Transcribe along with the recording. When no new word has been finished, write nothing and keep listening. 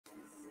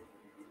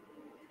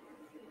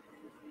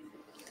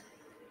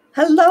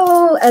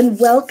Hello and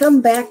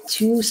welcome back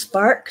to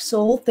Spark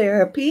Soul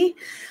Therapy.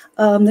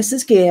 This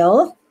is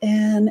Gail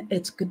and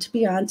it's good to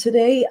be on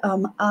today.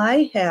 I'm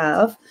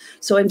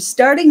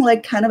starting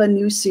like kind of a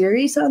new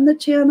series on the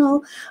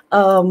channel,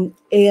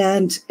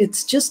 and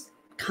it's just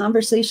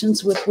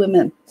conversations with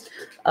women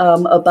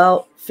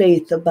about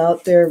faith,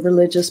 about their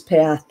religious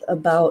path,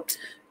 about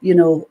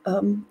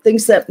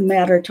things that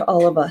matter to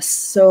all of us.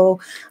 So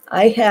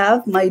I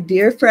have my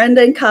dear friend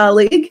and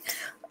colleague,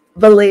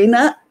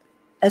 Malaina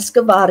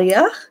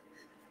Echevarria,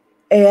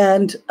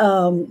 and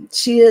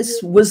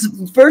was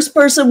the first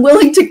person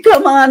willing to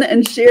come on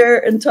and share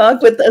and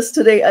talk with us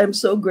today. I'm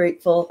so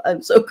grateful.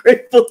 I'm so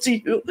grateful to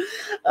you.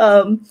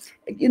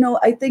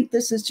 I think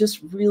this is just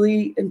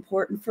really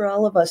important for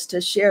all of us to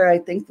share. I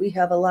think we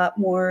have a lot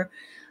more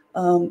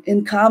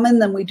in common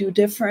than we do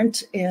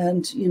different,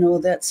 and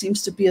that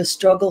seems to be a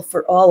struggle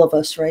for all of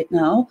us right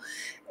now.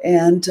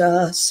 And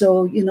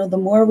so the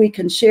more we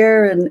can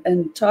share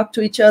and talk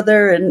to each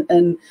other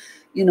and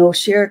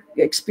share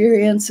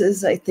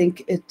experiences, I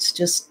think it's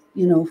just,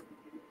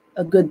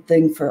 a good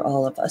thing for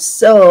all of us.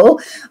 So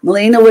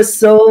Malaina was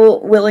so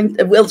willing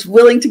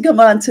to come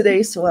on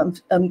today. So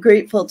I'm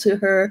grateful to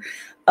her.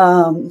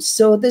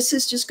 So this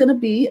is just going to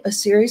be a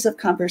series of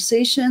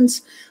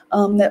conversations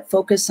that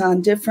focus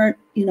on different,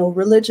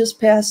 religious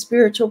paths,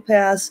 spiritual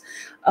paths.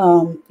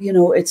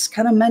 It's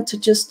kind of meant to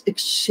just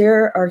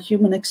share our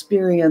human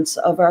experience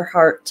of our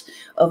heart,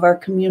 of our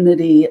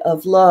community,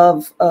 of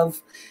love,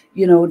 of,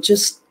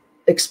 just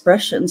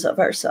expressions of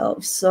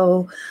ourselves.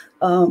 So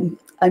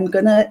I'm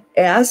going to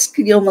ask,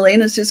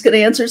 Malaina's just going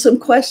to answer some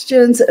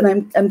questions,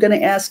 and I'm going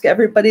to ask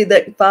everybody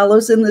that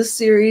follows in this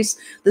series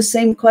the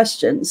same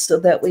questions so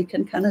that we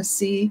can kind of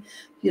see,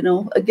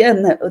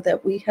 again, that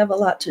we have a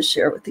lot to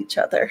share with each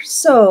other.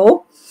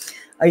 So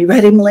are you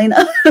ready,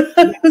 Malaina?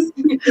 Yes.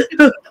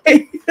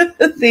 Okay.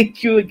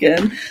 Thank you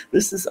again.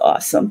 This is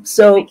awesome.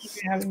 So thank you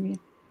for having me.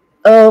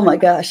 Oh my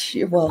gosh,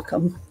 you're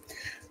welcome.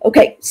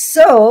 Okay,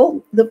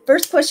 so the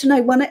first question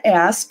I want to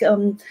ask,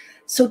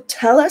 so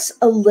tell us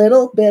a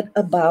little bit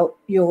about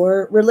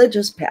your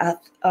religious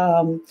path.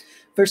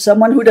 For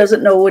someone who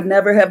doesn't know, would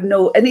never have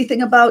know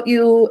anything about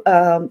you,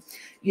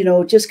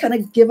 just kind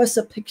of give us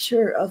a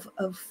picture of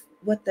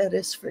what that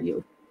is for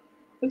you.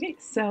 Okay,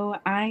 so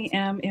I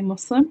am a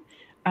Muslim,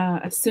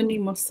 a Sunni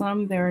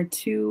Muslim. There are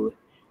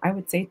I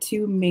would say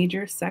two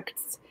major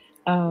sects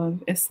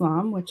of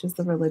Islam, which is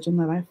the religion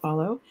that I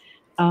follow.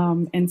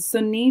 And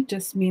Sunni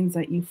just means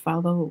that you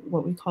follow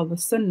what we call the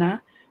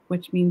Sunnah,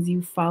 which means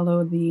you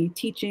follow the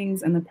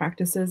teachings and the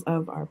practices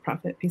of our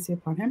Prophet, peace be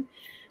upon him.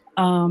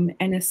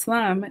 And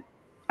Islam's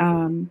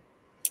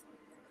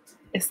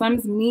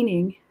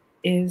meaning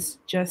is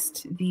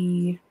just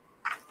the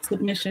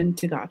submission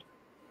to God.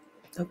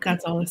 Okay.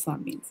 That's all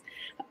Islam means.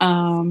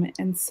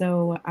 And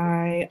so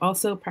I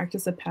also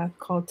practice a path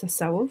called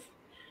Tasawwuf,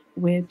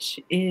 which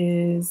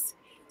is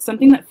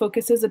something that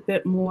focuses a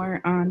bit more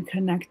on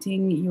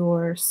connecting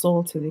your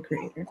soul to the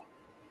Creator.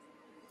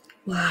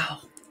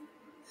 Wow.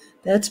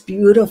 That's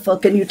beautiful.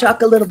 Can you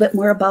talk a little bit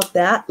more about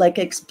that? Like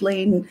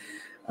explain,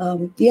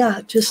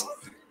 Yeah,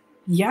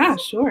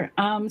 sure.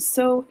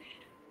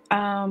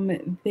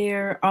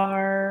 There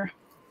are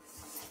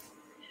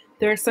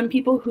some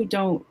people who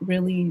don't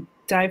really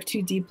dive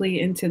too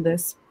deeply into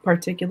this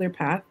particular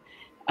path.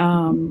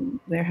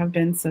 There have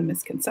been some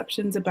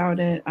misconceptions about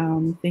it,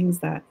 things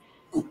that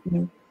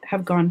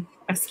have gone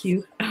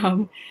askew.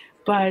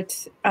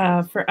 But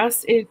for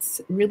us, it's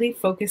really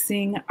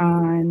focusing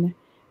on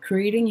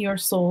creating your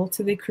soul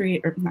to the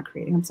creator, not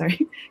creating, I'm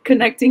sorry,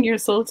 connecting your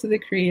soul to the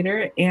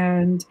Creator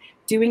and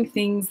doing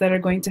things that are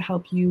going to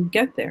help you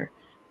get there.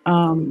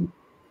 That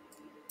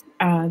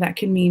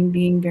can mean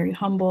being very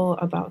humble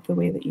about the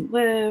way that you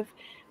live,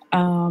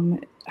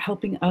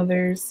 helping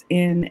others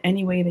in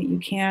any way that you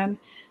can,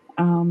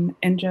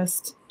 and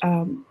just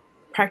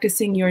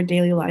practicing your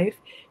daily life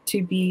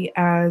to be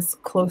as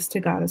close to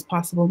God as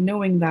possible,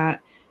 knowing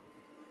that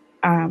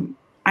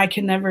I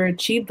can never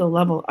achieve the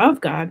level of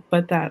God,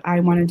 but that I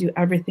want to do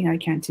everything I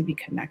can to be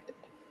connected.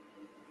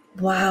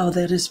 Wow,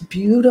 that is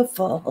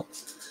beautiful.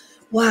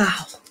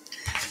 Wow.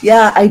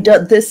 Yeah,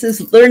 this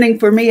is learning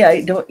for me.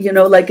 I don't,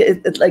 like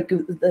like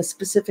the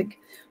specific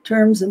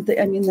terms and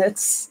I mean,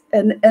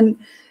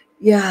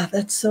 yeah,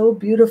 that's so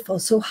beautiful.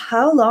 So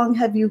how long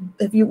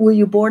were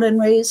you born and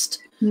raised?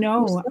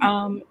 No.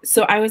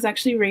 So I was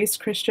actually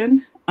raised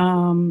Christian.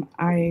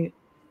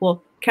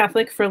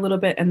 Catholic for a little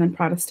bit and then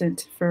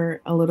Protestant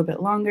for a little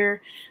bit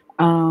longer.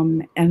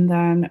 And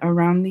then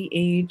around the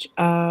age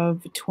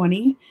of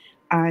 20,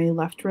 I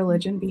left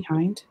religion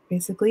behind,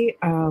 basically.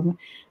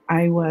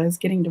 I was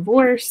getting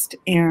divorced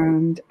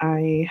and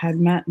I had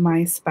met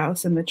my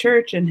spouse in the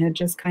church and had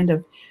just kind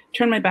of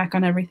turned my back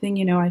on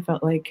everything. I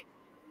felt like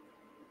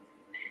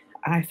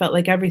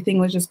everything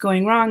was just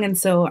going wrong. And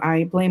so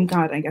I blamed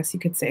God, I guess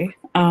you could say.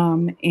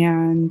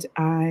 And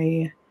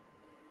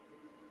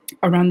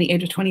around the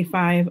age of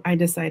 25, I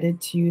decided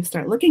to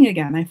start looking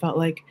again. I felt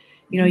like,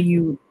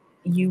 you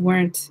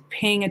weren't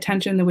paying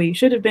attention the way you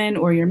should have been,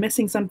 or you're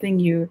missing something.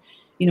 You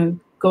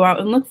go out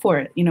and look for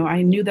it. You know,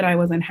 I knew that I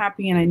wasn't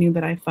happy, and I knew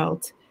that I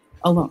felt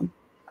alone.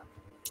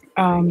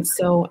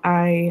 So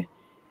I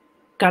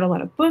got a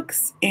lot of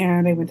books,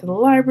 and I went to the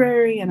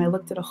library, and I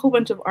looked at a whole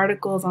bunch of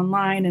articles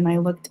online, and I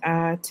looked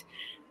at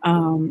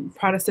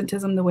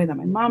Protestantism the way that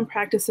my mom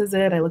practices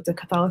it. I looked at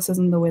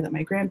Catholicism the way that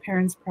my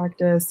grandparents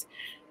practice,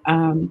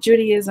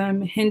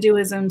 Judaism,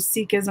 Hinduism,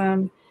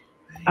 Sikhism.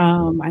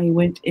 I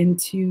went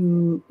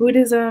into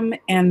Buddhism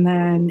and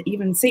then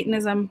even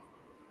Satanism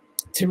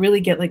to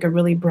really get like a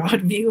really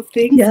broad view of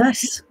things.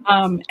 Yes.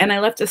 And I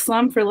left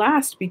Islam for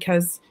last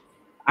because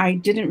I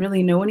didn't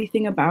really know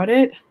anything about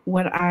it.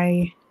 What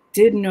I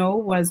did know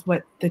was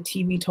what the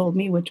TV told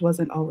me, which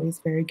wasn't always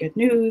very good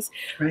news.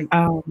 Right.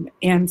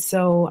 And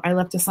so I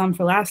left Islam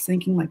for last,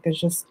 thinking like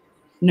there's just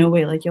no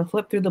way, like you'll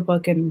flip through the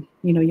book and,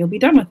 you know, you'll be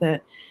done with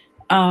it.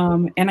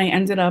 And I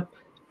ended up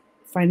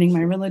finding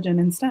my religion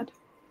instead.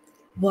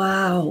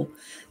 Wow,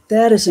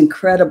 that is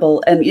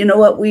incredible. And you know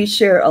what? We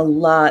share a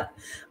lot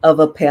of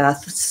a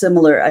path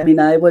similar. I mean,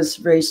 I was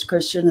raised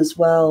Christian as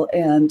well.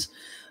 And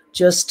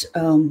just,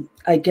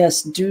 I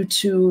guess, due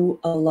to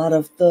a lot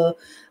of the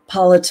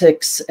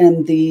politics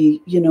and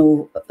the, you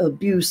know,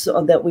 abuse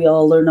that we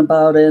all learn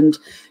about. And,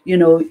 you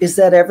know, is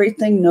that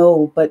everything?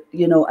 No. But,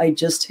 you know, I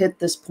just hit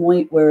this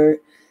point where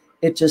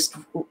it just,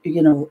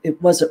 you know,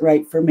 it wasn't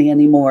right for me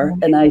anymore.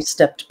 And I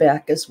stepped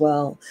back as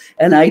well.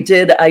 And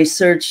I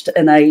searched,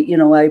 and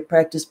I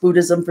practiced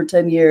Buddhism for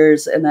 10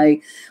 years.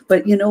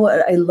 But you know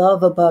what I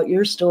love about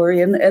your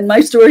story and my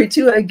story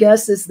too, I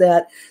guess, is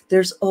that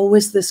there's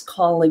always this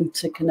calling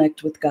to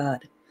connect with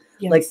God.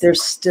 Yes. Like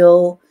there's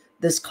still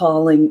this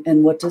calling,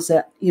 and what does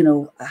that, you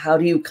know, how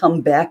do you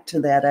come back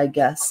to that, I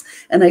guess?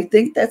 And I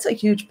think that's a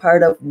huge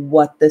part of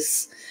what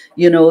this,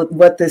 you know,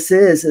 what this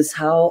is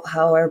how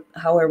are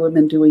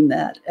women doing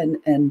that, and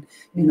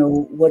you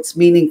know, what's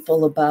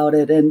meaningful about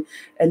it, and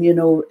you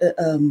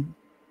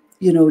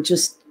know,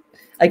 just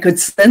I could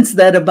sense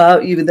that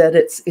about you, that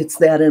it's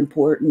that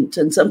important.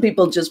 And some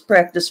people just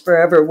practice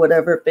forever,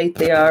 whatever faith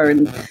they are,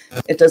 and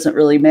it doesn't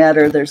really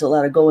matter. There's a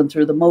lot of going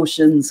through the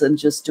motions and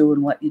just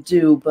doing what you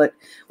do. But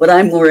what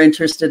I'm more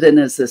interested in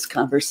is this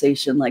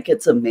conversation. Like,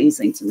 it's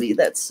amazing to me.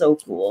 That's so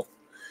cool.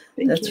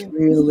 That's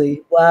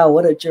really, wow,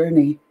 what a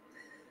journey.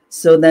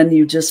 So then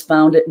you just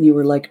found it and you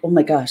were like, oh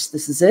my gosh,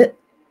 this is it?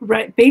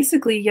 Right.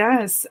 Basically,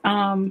 yes.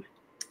 I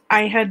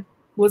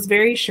was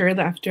very sure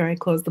that after I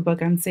closed the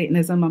book on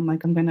Satanism, I'm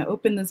like, I'm going to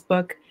open this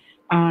book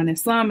on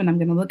Islam and I'm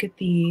going to look at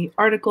the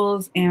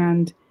articles.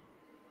 And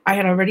I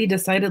had already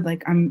decided,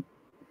 like, I'm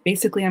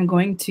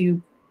going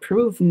to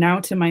prove now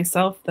to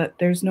myself that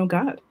there's no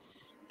God.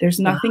 There's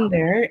nothing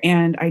there.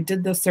 And I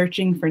did the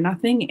searching for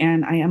nothing,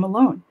 and I am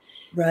alone.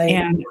 Right.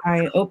 And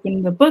I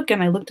opened the book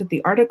and I looked at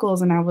the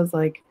articles and I was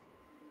like,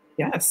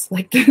 yes,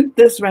 like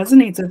this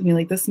resonates with me.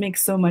 Like, this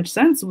makes so much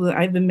sense.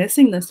 I've been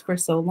missing this for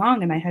so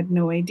long and I had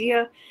no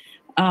idea.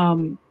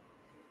 And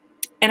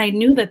I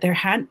knew that there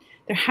had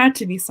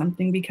to be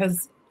something,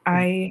 because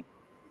I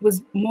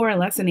was more or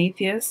less an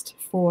atheist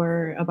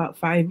for about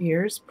 5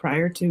 years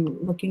prior to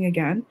looking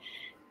again.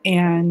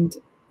 And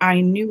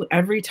I knew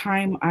every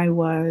time I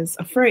was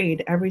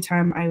afraid, every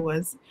time I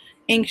was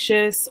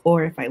anxious,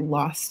 or if I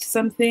lost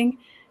something,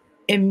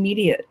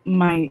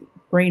 my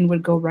brain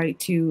would go right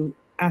to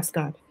ask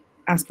God,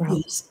 ask for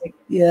help. Yes.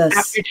 Yes.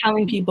 After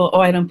telling people,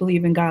 oh, I don't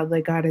believe in God,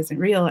 like God isn't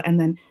real, and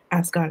then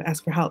ask God,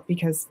 ask for help,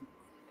 because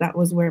that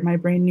was where my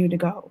brain knew to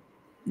go.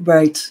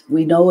 Right.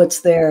 We know it's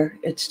there.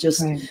 It's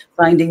just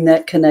finding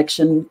that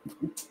connection,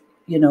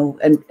 you know,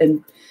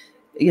 and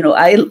you know,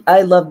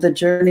 I love the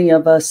journey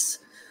of us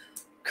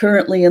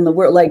currently in the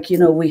world. Like, you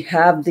know, we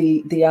have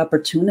the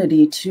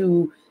opportunity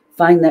to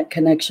find that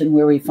connection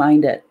where we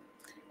find it.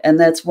 And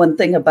that's one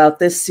thing about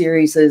this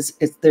series is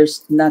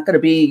there's not going to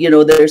be, you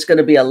know, there's going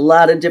to be a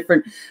lot of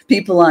different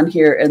people on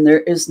here, and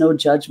there is no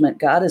judgment.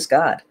 God is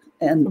God.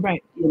 And,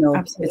 you know,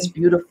 absolutely. It's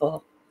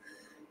beautiful.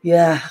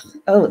 Yeah.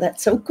 Oh,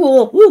 that's so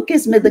cool. Ooh,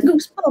 gives me the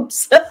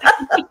goosebumps.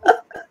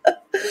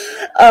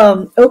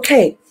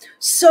 Okay.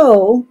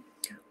 So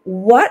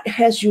what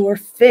has your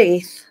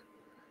faith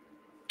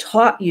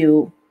taught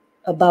you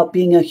about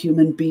being a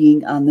human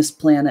being on this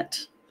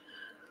planet?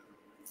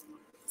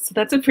 So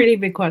that's a pretty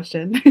big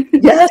question.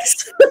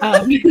 Yes.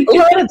 A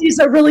lot of these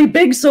are really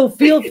big, so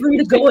feel free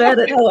to go at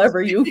it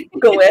however you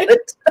go at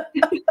it.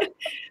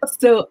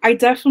 So I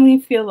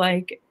definitely feel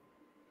like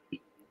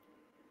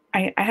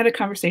I had a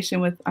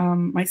conversation with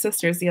my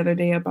sisters the other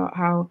day about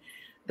how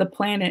the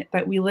planet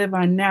that we live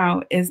on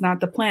now is not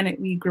the planet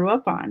we grew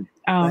up on.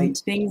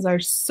 Things are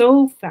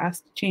so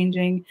fast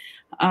changing.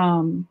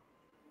 And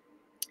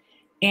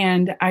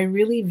I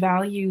really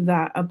value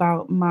that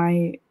about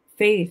my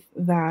faith,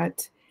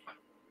 that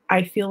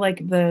I feel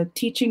like the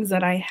teachings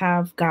that I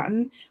have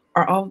gotten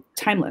are all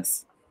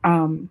timeless.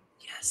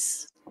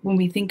 Yes. When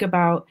we think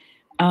about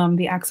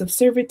the acts of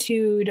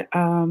servitude,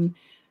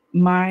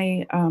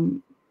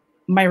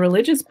 my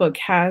religious book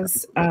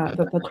has,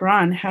 the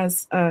Quran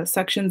has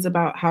sections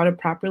about how to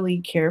properly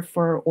care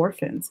for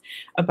orphans,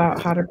 about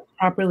how to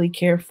properly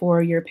care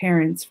for your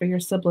parents, for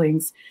your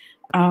siblings.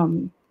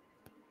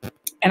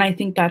 And I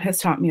think that has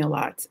taught me a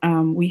lot.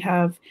 We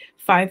have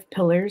 5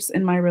 pillars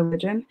in my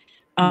religion,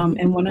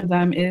 and one of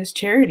them is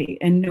charity,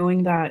 and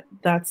knowing that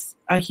that's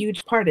a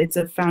huge part. It's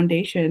a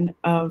foundation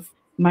of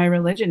my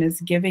religion, is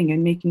giving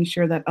and making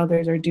sure that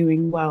others are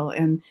doing well.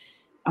 And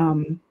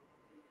I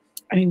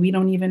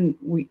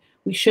mean,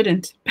 we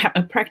shouldn't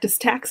practice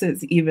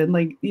taxes even,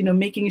 like, you know,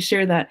 making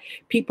sure that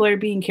people are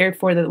being cared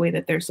for the way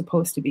that they're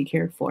supposed to be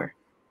cared for.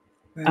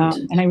 Right.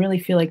 And I really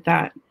feel like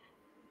that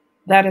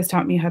has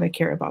taught me how to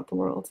care about the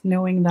world,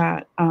 knowing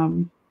that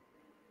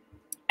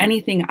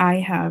anything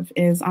I have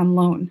is on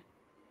loan.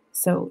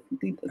 So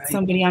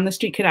somebody on the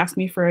street could ask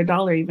me for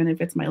 $1, even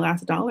if it's my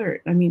last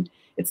dollar. I mean,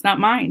 it's not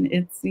mine.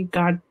 It's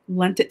God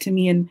lent it to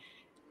me, and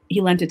he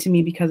lent it to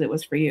me because it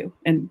was for you.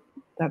 And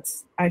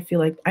that's, I feel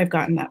like I've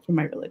gotten that from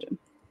my religion.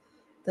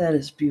 That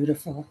is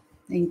beautiful.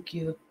 Thank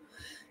you.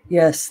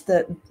 Yes,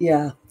 that,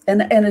 yeah.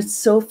 And it's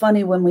so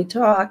funny when we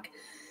talk,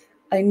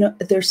 I know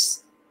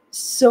there's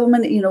so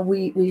many, you know,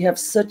 we have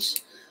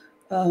such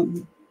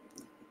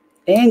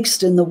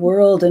angst in the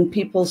world, and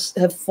people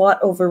have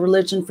fought over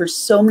religion for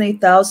so many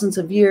thousands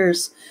of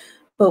years.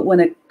 But when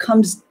it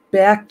comes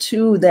back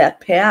to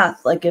that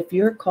path, like if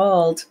you're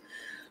called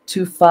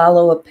to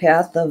follow a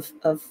path of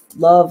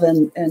love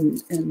and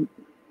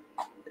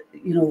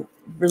you know,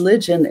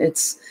 religion,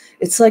 it's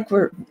like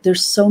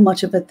there's so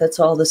much of it that's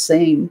all the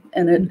same.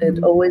 And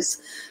it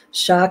always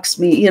shocks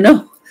me, you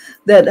know,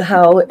 that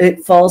how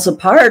it falls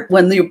apart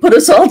when you put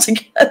us all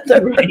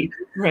together.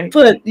 Right.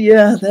 But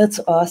yeah, that's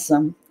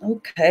awesome.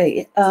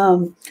 Okay.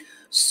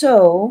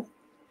 So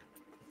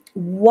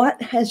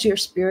what has your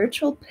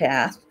spiritual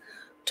path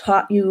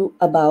taught you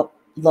about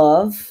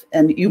love?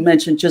 And you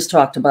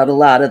talked about a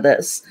lot of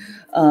this,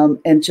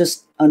 and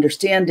just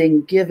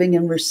understanding, giving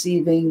and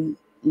receiving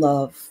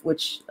love,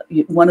 which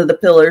one of the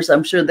pillars,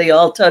 I'm sure they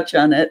all touch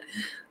on it.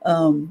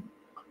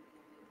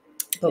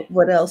 But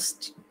what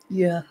else?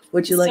 Yeah.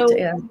 Would you like to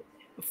add?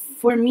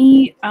 For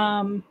me,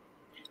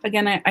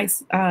 again, I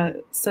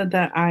said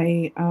that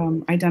I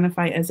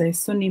identify as a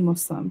Sunni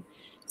Muslim.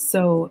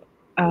 So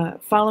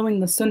following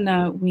the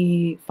Sunnah,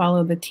 we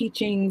follow the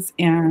teachings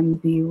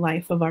and the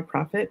life of our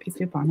Prophet, peace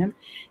be upon him.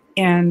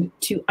 And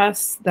to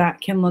us,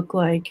 that can look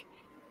like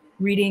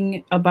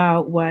reading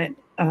about what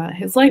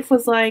his life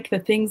was like, the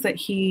things that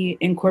he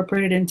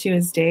incorporated into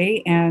his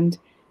day. And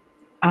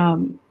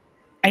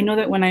I know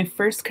that when I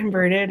first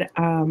converted,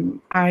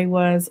 I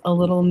was a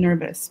little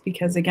nervous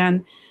because,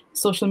 again,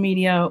 social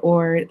media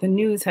or the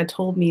news had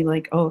told me,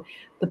 like, oh,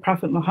 the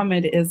Prophet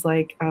Muhammad is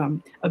like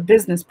a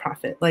business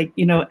prophet. Like,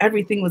 you know,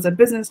 everything was a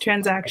business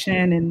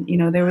transaction, and, you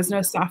know, there was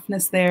no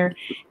softness there.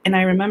 And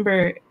I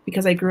remember,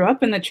 because I grew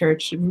up in the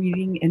church,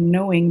 reading and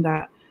knowing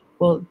that,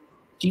 well,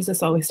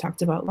 Jesus always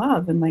talked about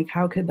love, and like,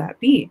 how could that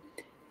be?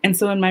 And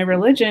so in my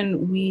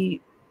religion,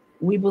 we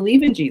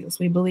believe in Jesus.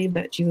 We believe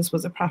that Jesus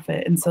was a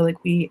prophet. And so,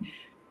 like, we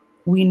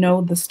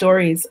know the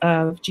stories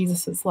of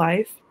Jesus's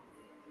life.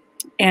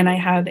 And I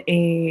have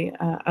a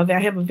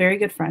very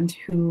good friend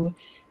who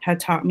had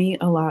taught me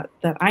a lot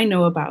that I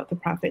know about the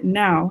prophet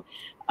now.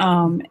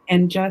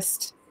 And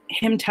just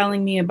him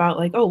telling me about,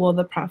 like, oh, well,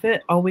 the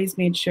prophet always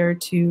made sure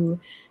to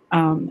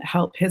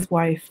help his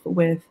wife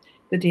with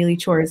the daily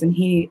chores. And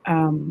he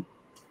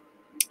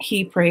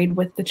prayed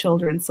with the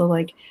children. So,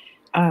 like,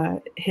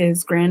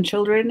 his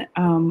grandchildren,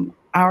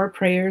 our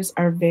prayers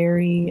are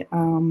very,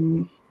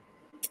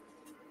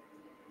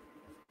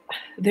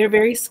 they're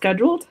very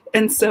scheduled.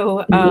 And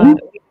so we have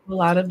a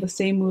lot of the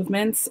same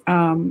movements,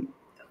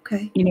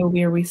 you know,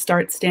 where we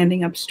start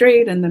standing up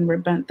straight, and then we're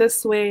bent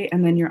this way,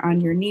 and then you're on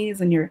your knees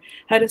and your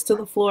head is to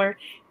the floor.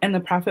 And the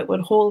prophet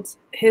would hold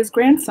his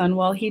grandson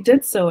while he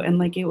did so. And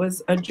like, it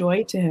was a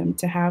joy to him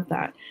to have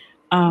that.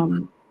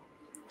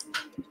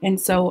 And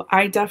so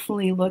I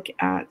definitely look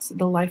at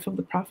the life of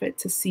the prophet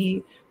to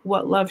see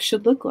what love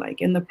should look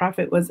like. And the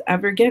prophet was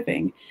ever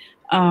giving.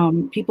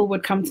 People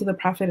would come to the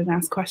prophet and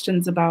ask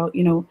questions about,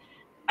 you know,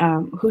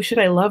 who should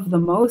I love the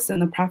most?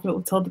 And the prophet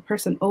would tell the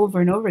person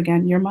over and over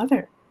again, your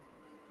mother.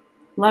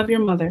 Love your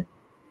mother,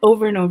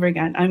 over and over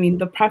again. I mean,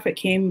 the prophet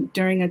came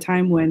during a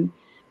time when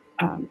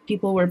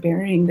people were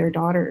burying their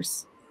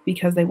daughters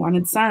because they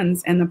wanted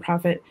sons. And the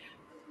prophet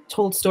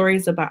told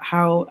stories about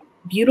how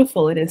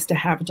beautiful it is to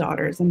have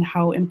daughters, and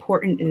how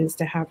important it is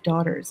to have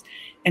daughters,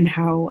 and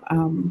how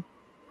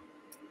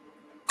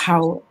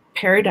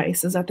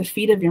paradise is at the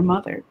feet of your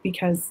mother,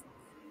 because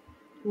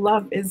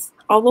love is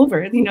all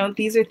over. You know,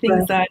 these are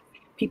things that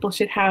people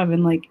should have.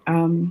 And like,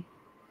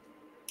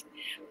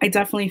 I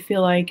definitely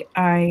feel like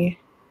I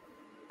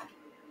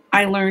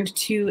learned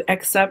to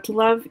accept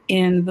love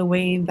in the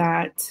way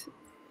that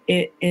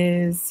it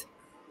is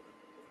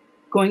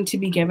going to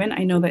be given.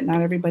 I know that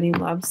not everybody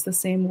loves the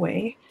same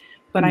way,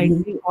 but I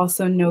do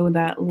also know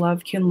that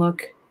love can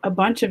look a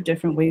bunch of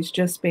different ways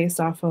just based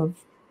off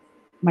of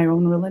my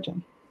own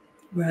religion.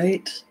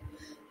 Right.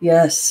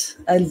 Yes.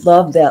 I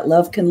love that.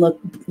 Love can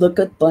look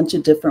a bunch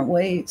of different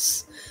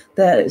ways.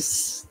 That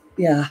is,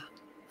 yeah,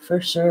 for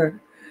sure.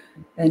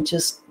 And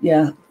just,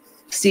 yeah,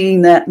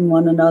 seeing that in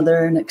one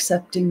another and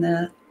accepting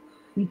that.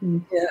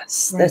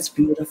 Yes, Right. that's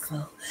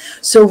beautiful.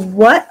 So,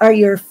 what are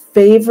your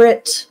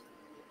favorite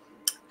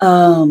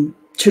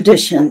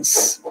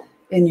traditions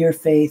in your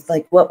faith?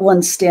 Like, what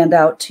ones stand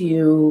out to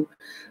you?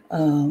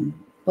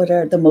 What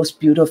are the most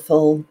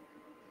beautiful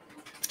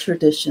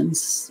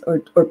traditions or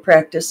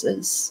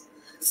practices?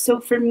 So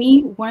for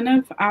me, one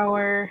of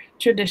our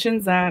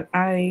traditions that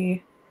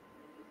I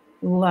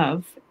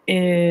love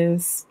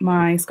is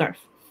my scarf.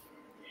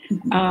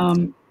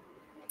 Um,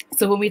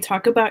 so when we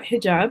talk about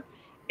hijab,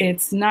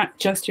 it's not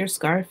just your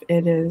scarf.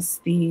 It is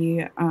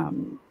the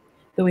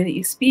way that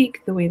you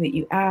speak, the way that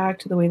you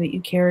act, the way that you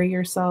carry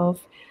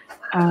yourself,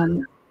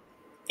 um,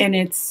 and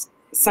it's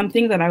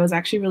something that I was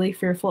actually really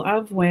fearful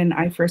of when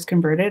I first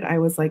converted. I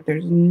was like,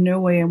 "There's no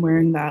way I'm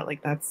wearing that.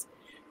 Like that's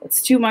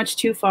too much,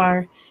 too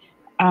far."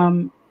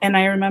 And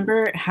I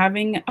remember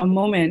having a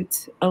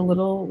moment a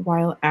little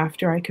while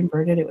after I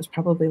converted. It was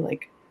probably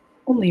like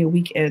only a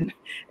week in,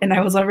 and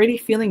I was already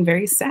feeling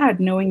very sad,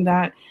 knowing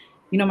that,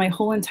 my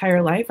whole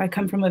entire life I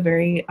come from a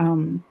very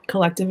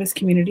collectivist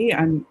community.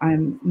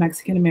 I'm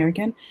Mexican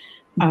American,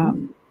 Mhm.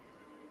 um,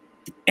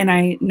 and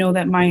I know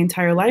that my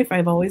entire life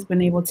I've always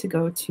been able to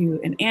go to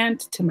an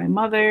aunt, to my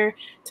mother,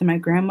 to my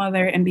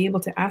grandmother, and be able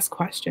to ask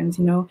questions.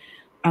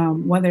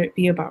 Whether it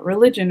be about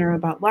religion or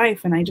about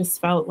life, and I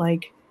just felt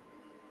like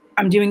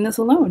I'm doing this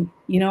alone.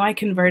 I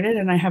converted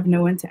and I have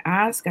no one to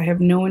ask. I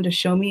have no one to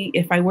show me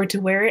if I were to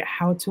wear it,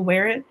 how to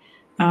wear it.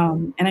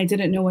 And I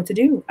didn't know what to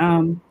do.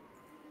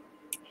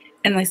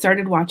 And I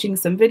started watching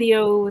some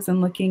videos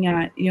and looking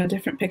at,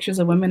 different pictures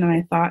of women. And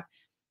I thought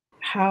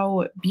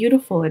how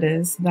beautiful it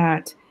is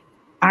that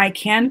I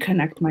can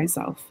connect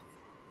myself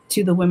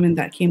to the women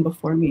that came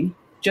before me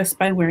just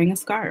by wearing a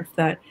scarf,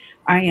 that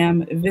I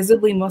am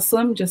visibly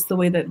Muslim just the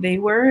way that they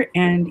were.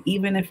 And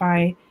even if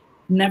I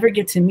never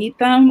get to meet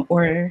them,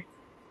 or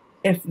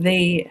if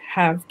they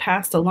have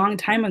passed a long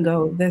time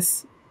ago,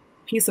 this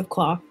piece of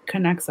cloth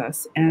connects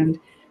us. And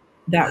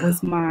that Wow.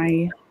 was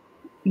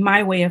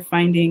my way of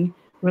finding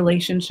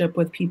relationship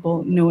with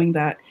people, knowing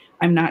that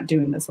I'm not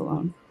doing this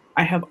alone.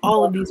 I have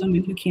all of these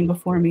women who came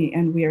before me,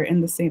 and we are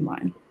in the same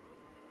line.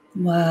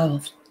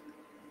 Wow.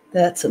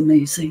 That's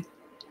amazing.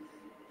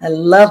 I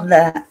love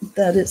that.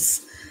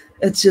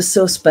 It's just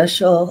so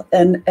special.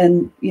 And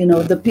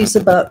the piece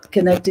about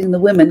connecting the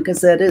women,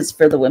 because that is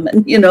for the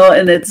women,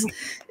 and that's,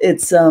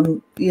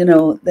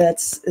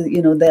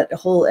 that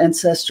whole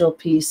ancestral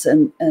piece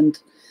and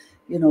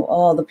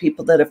all the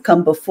people that have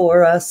come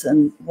before us.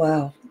 And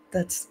wow,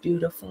 that's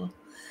beautiful.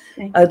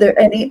 Thank Are you. there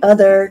any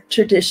other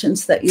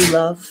traditions that you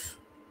love?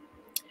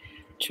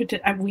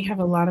 We have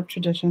a lot of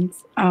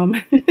traditions.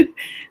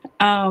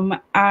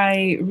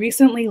 I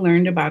recently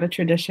learned about a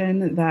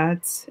tradition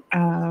that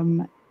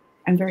I'm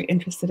very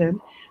interested in.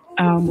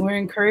 We're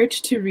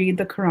encouraged to read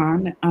the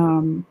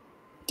Quran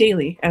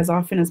daily, as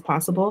often as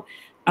possible.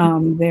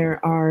 There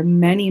are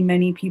many,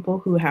 many people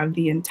who have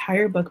the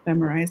entire book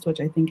memorized, which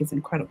I think is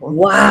incredible.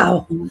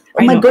 Wow. Oh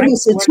I my know I'm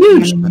goodness, it's working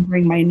on huge.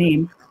 remembering my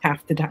name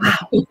half the time.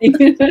 Wow.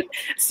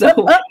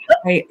 So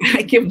I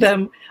give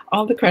them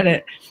all the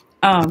credit.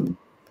 Um,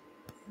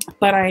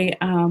 but I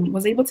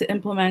was able to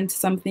implement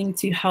something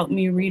to help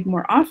me read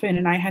more often.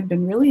 And I had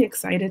been really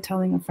excited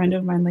telling a friend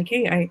of mine, like,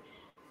 hey,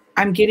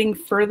 I'm getting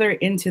further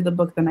into the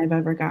book than I've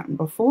ever gotten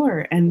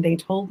before. And they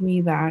told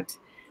me that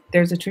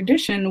there's a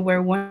tradition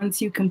where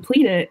once you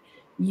complete it,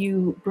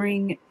 you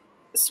bring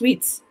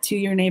sweets to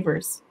your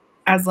neighbors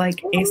as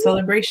like a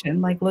celebration.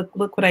 Like, look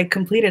what I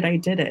completed. I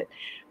did it.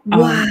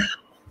 Wow. Um,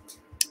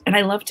 and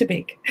I love to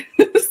bake.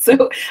 So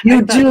I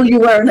You thought, do.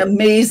 You are an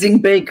amazing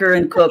baker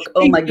and cook.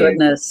 Oh thank my you.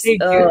 goodness.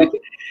 Thank you. Oh,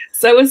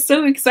 So I was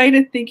so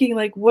excited thinking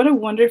like what a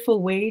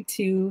wonderful way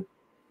to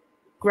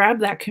grab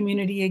that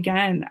community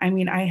again. I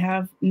mean, I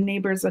have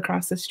neighbors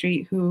across the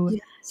street who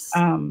yes.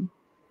 um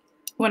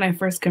when I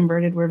first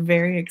converted were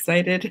very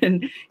excited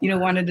and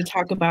wanted to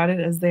talk about it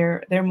as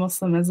they're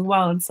Muslim as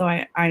well. And so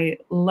I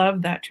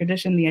love that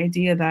tradition, the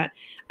idea that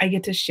I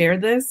get to share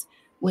this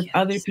with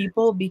other Yes.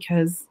 people,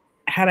 because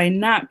had I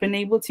not been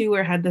able to,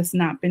 or had this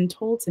not been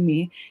told to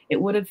me, it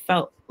would have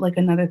felt like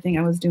another thing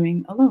I was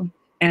doing alone.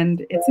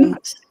 And it's not. Right.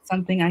 It's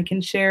something I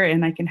can share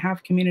and I can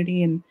have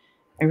community, and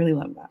I really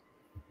love that.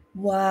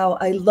 Wow.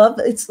 I love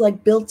it's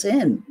like built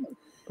in.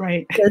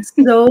 Right. That's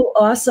so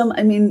awesome.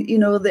 I mean,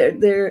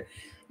 they're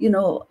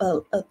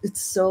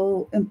it's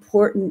so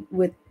important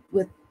with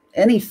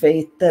any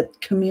faith that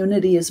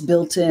community is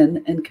built in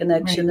and Right.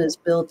 connection is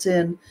built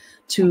in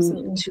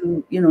Absolutely.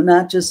 to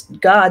not just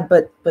God,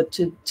 but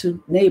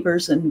to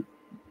neighbors and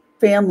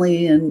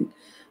family. And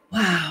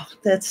wow,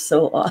 that's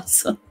so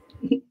awesome.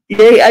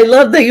 Yay, I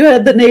love that you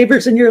had the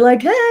neighbors and you're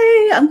like,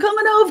 hey, I'm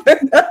coming over.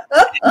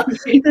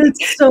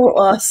 It's so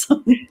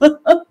awesome.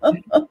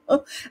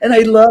 And I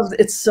love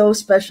it's so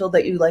special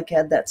that you like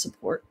had that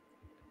support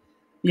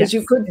because you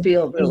Yes. could It's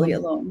feel been really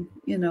wonderful.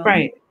 alone.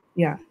 Right.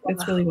 Yeah.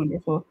 It's Wow. really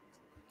wonderful.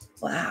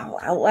 Wow.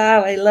 Wow.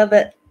 Wow. I love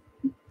it.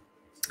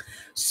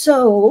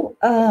 So,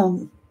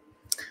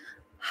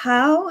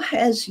 how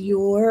has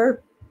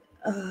your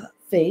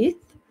faith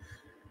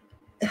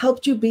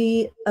helped you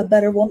be a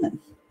better woman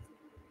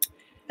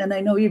And I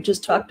know you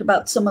just talked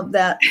about some of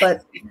that,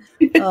 but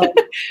what do you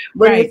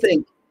Right.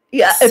 think?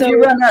 Yeah, if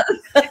you run out,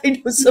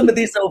 I know some of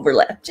these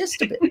overlap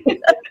just a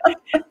bit.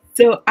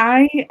 So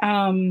I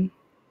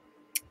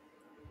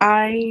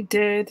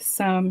did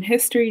some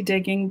history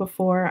digging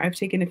before. I've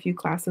taken a few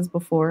classes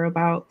before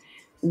about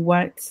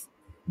what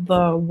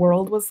the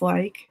world was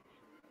like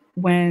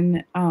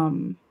when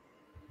the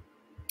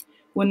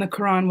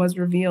Quran was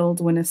revealed,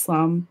 when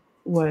Islam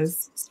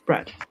was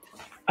spread.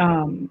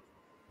 The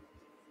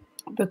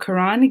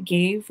Quran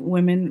gave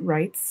women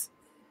rights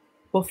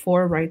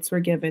before rights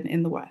were given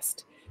in the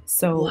West.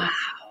 So Wow.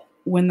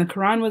 when the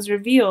Quran was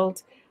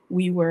revealed,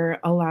 we were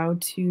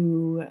allowed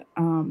to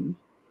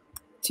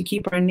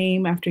keep our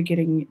name after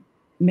getting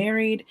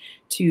married,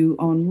 to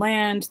own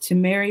land, to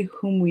marry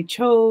whom we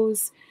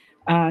chose,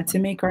 to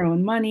make our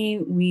own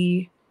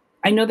money.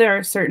 I know there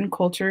are certain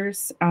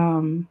cultures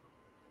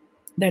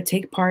that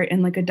take part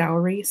in like a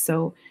dowry.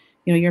 So,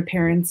 your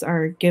parents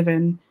are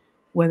given,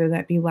 whether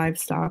that be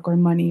livestock or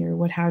money or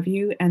what have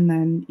you, and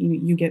then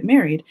you get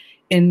married.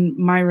 In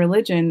my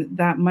religion,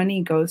 that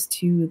money goes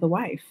to the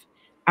wife.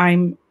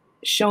 I'm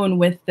shown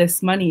with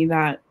this money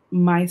that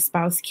my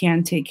spouse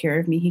can take care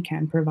of me, he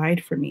can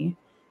provide for me.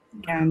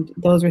 And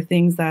those are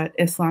things that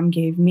Islam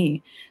gave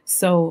me.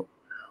 So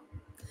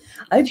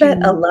I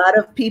bet a lot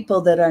of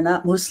people that are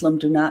not Muslim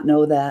do not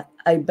know that.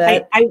 I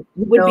bet I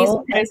would be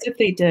surprised if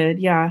they did.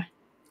 Yeah.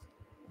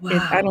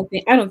 Wow. I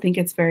don't think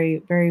it's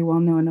very, very well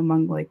known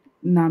among like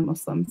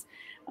non-Muslims.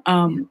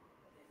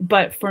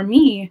 But for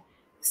me,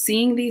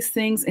 seeing these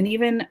things, and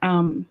even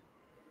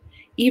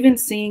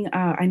seeing,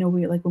 I know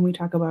when we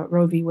talk about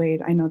Roe v.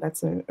 Wade, I know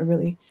that's a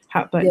really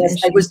hot button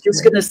issue. I was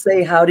just going to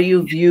say, how do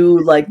you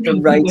view like the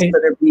rights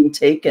that are being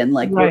taken?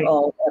 Like we're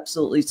all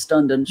absolutely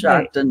stunned and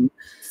shocked. And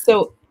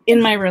so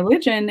in my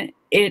religion,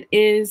 it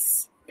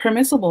is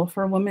permissible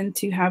for a woman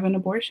to have an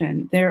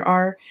abortion. There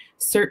are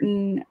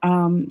certain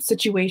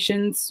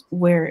situations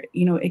where,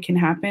 it can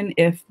happen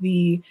if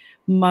the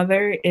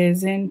mother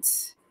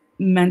isn't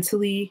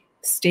mentally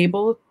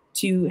stable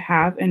to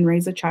have and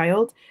raise a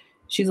child.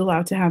 She's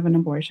allowed to have an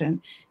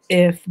abortion.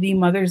 If the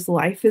mother's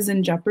life is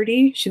in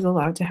jeopardy, she's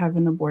allowed to have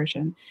an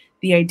abortion.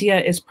 The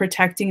idea is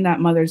protecting that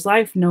mother's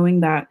life,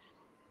 knowing that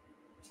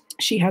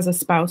she has a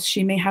spouse,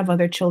 she may have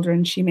other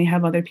children, she may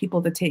have other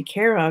people to take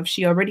care of.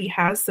 She already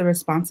has the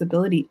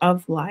responsibility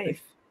of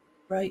life.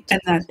 Right.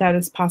 And that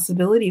is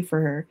possibility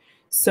for her.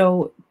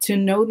 So to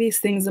know these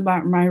things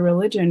about my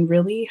religion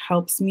really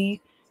helps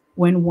me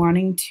when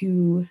wanting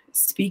to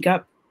speak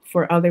up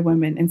for other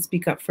women and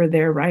speak up for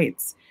their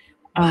rights.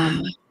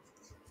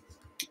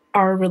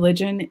 Our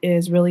religion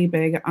is really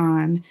big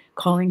on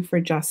calling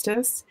for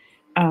justice.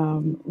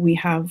 We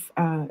have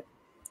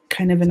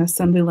kind of an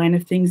assembly line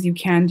of things you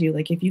can do.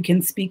 Like if you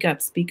can speak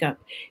up, speak up.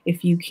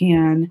 If you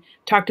can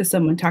talk to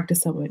someone, talk to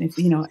someone. If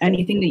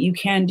anything that you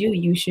can do,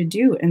 you should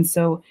do. And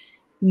so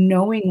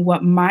knowing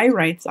what my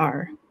rights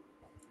are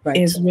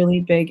is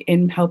really big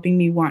in helping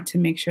me want to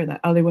make sure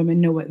that other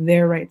women know what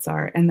their rights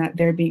are and that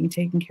they're being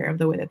taken care of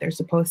the way that they're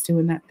supposed to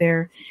and that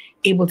they're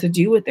able to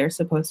do what they're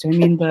supposed to. I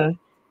mean, the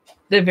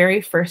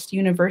very first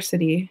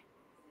university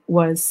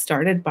was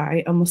started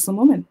by a Muslim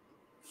woman.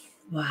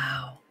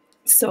 Wow.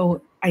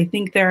 So I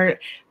think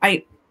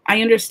I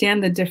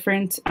understand the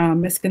different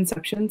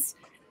misconceptions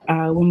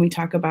when we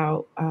talk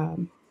about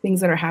things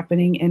that are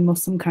happening in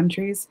Muslim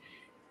countries.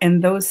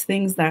 And those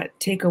things that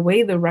take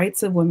away the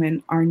rights of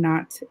women are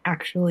not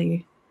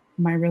actually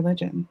my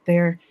religion.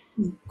 They're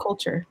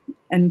culture.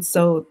 And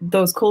so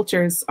those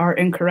cultures are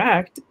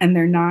incorrect and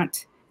they're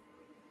not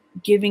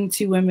giving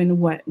to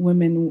women what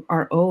women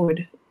are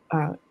owed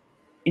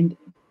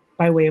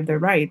by way of their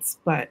rights.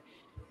 But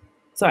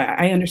so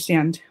I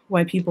understand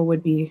why people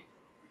would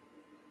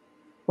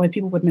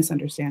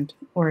misunderstand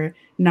or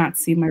not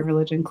see my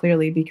religion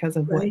clearly because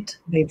of what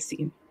they've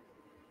seen.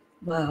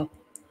 Wow.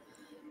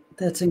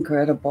 That's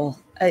incredible.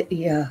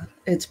 Yeah,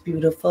 it's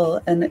beautiful.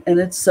 And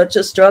it's such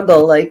a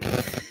struggle, like,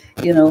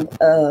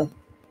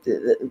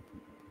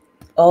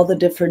 all the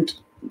different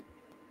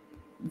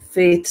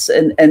faiths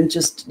and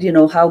just,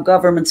 how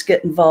governments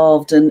get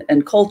involved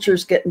and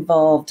cultures get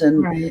involved.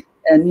 And,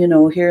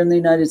 and, here in the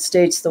United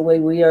States, the way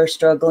we are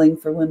struggling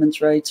for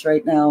women's rights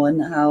right now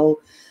and how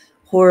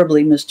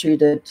horribly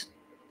mistreated,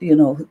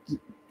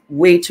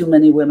 way too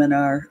many women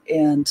are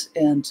and,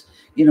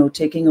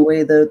 taking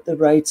away the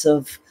rights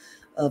of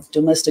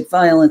domestic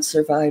violence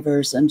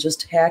survivors and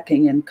just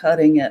hacking and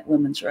cutting at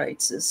women's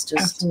rights is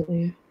just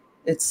absolutely.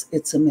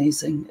 It's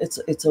amazing.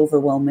 It's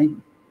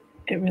overwhelming.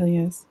 It really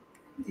is.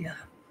 Yeah.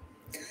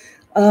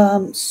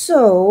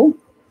 So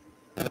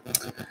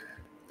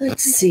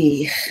let's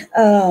see.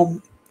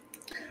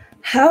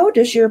 How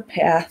does your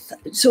path?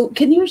 So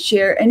can you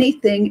share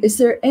anything? Is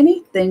there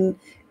anything,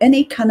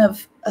 any kind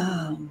of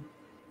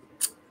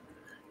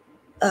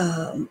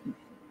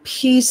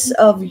piece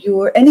of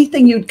your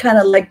anything you'd kind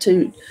of like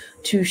to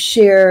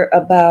share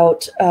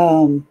about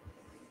kind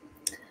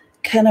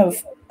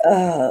of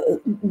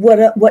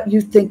what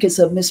you think is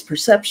a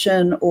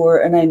misperception,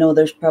 or, and I know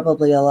there's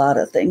probably a lot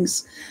of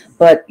things,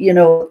 but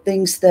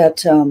things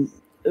that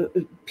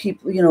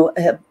people,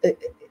 have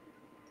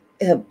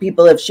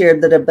people have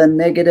shared that have been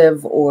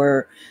negative,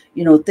 or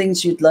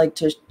things you'd like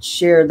to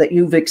share that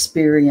you've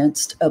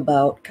experienced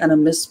about kind of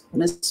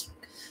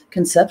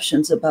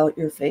misconceptions about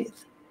your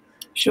faith?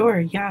 Sure,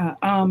 yeah.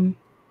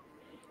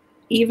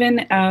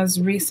 Even as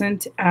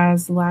recent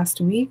as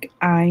last week,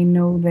 I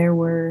know there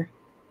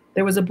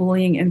was a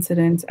bullying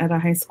incident at a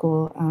high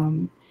school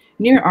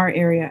near our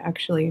area,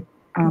 actually.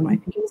 I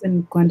think it was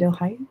in Glendale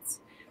Heights,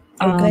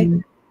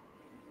 Okay.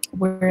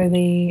 where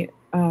a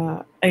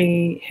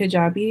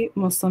hijabi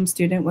Muslim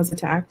student was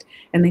attacked,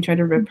 and they tried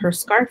to rip her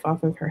scarf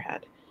off of her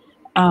head.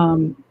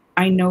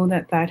 I know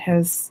that that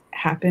has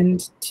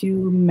happened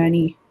to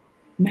many,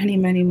 many,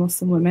 many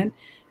Muslim women.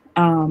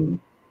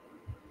 Um,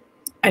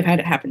 I've had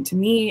it happen to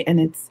me, and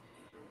it's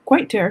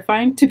quite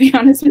terrifying, to be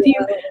honest with you.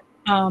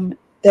 Um,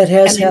 That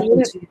has and I know happened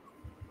that to you.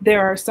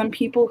 there are some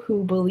people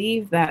who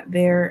believe that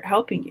they're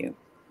helping you.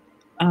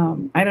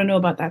 I don't know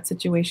about that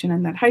situation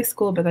in that high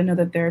school, but I know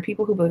that there are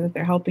people who believe that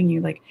they're helping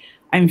you. Like,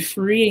 I'm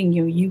freeing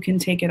you. You can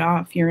take it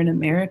off. You're in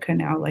America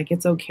now. Like,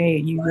 it's okay.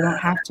 You don't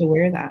have to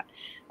wear that.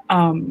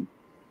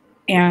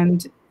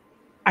 And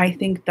I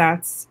think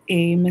that's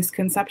a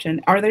misconception.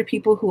 Are there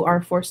people who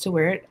are forced to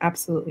wear it?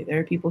 Absolutely. There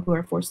are people who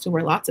are forced to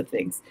wear lots of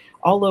things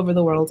all over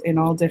the world in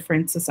all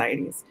different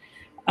societies.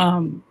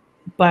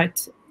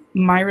 But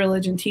my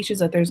religion teaches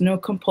that there's no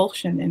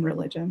compulsion in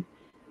religion.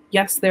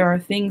 Yes, there are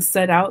things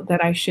set out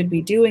that I should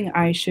be doing.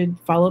 I should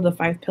follow the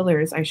 5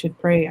 pillars. I should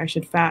pray. I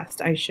should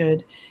fast. I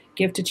should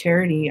give to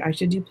charity. I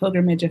should do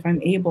pilgrimage if I'm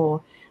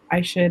able.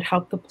 I should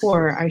help the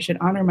poor. I should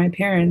honor my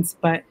parents.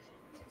 But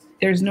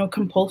there's no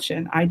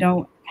compulsion.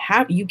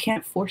 You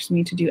can't force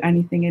me to do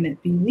anything and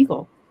it be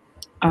legal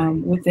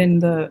within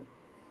the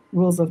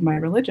rules of my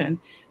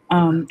religion.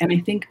 And I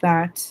think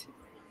that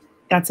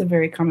that's a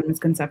very common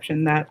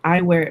misconception, that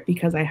I wear it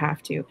because I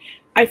have to.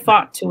 I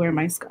fought to wear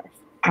my scarf.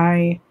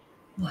 I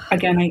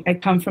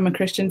come from a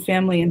Christian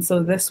family, and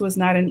so this was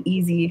not an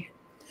easy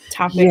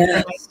topic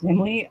for my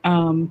family.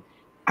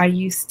 I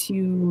used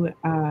to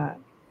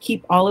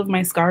keep all of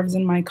my scarves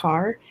in my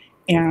car,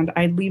 and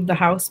I'd leave the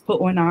house,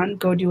 put one on,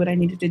 go do what I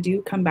needed to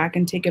do, come back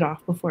and take it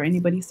off before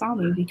anybody saw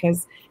me,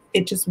 because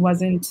it just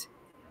wasn't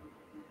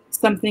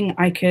something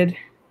I could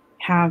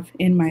have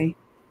in my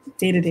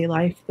day-to-day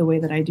life the way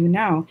that I do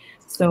now.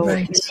 So,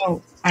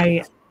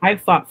 I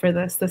fought for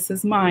this. This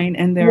is mine.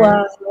 And there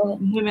are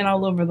women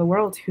all over the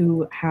world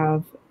who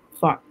have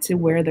fought to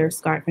wear their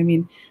scarf. I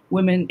mean,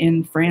 women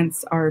in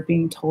France are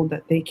being told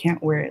that they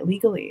can't wear it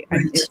legally.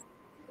 Right. And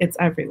it's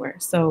everywhere.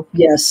 So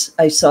yes,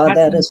 I saw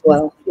that as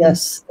well.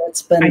 Yes,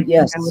 that's been,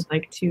 I would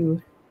like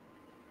to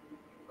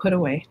put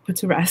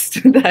to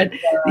rest that,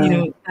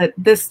 that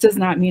this does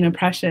not mean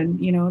oppression.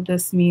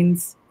 This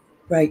means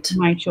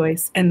my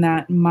choice, and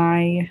that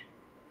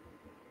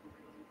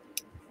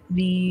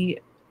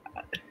the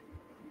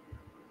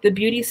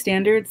beauty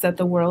standards that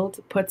the world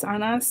puts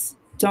on us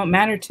don't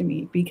matter to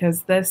me,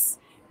 because this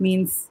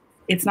means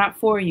it's not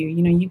for you.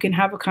 You can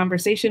have a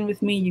conversation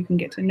with me. You can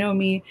get to know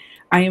me.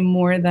 I am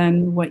more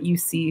than what you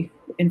see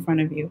in front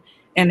of you.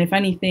 And if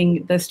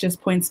anything, this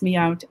just points me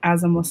out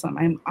as a Muslim.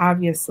 I'm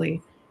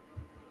obviously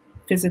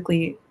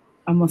physically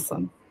a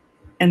Muslim.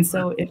 And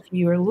so if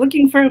you are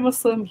looking for a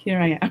Muslim, here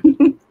I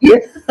am. Yeah,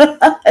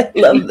 I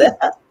love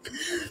that.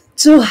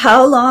 So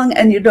how long,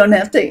 and you don't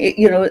have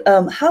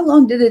to, how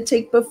long did it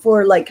take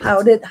before, like,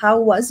 how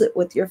was it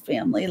with your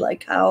family?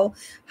 Like,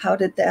 what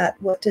did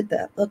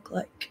that look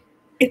like?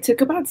 It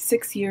took about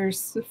 6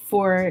 years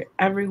for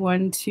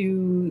everyone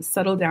to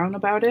settle down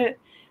about it.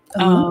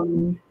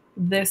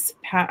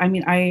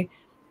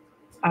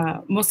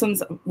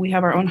 Muslims, we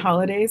have our own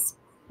holidays,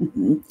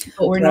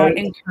 but we're not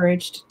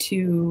encouraged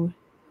to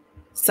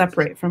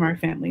separate from our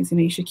families.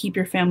 You should keep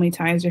your family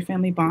ties, your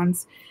family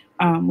bonds,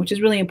 which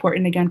is really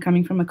important. Again,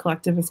 coming from a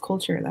collectivist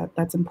culture,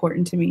 that's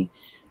important to me.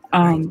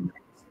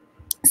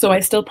 So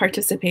I still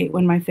participate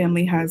when my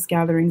family has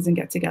gatherings and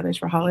get-togethers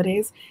for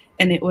holidays.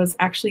 And it was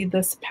actually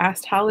this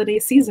past holiday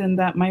season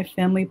that my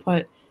family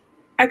put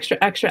extra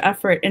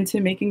effort into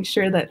making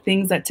sure that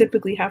things that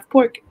typically have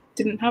pork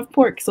didn't have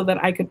pork, so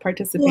that I could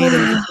participate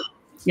in it.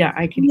 Yeah,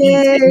 I could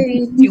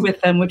eat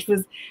with them, which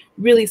was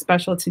really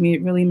special to me.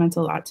 It really meant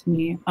a lot to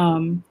me.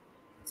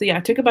 So yeah,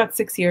 it took about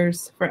 6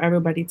 years for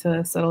everybody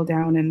to settle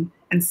down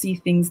and see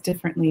things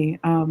differently.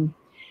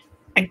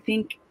 I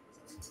think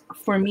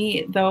for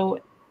me, though,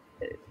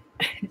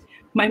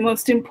 my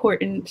most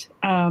important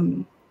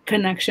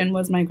connection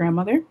was my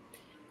grandmother.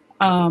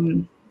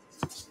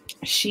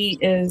 She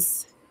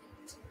is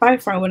by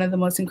far one of the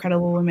most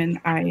incredible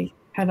women I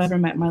have ever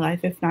met in my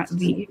life, if not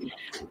the.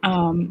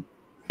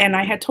 And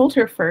I had told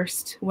her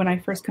first when I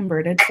first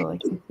converted, so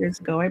like 6 years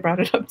ago, I brought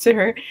it up to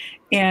her.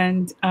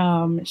 And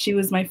she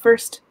was my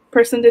first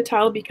person to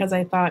tell, because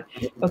I thought,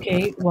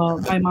 okay, well,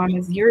 my mom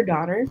is your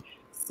daughter.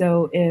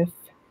 So if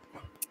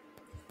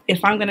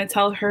I'm going to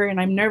tell her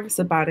and I'm nervous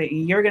about it,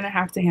 you're going to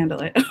have to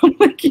handle it.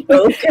 Like,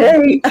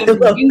 okay.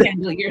 You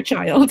handle your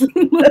child.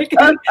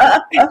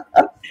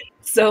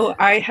 So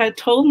I had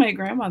told my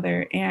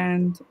grandmother,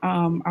 and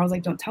I was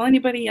like, don't tell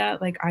anybody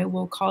yet. Like, I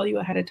will call you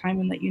ahead of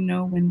time and let you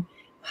know when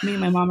me and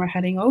my mom are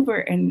heading over,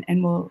 and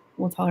we'll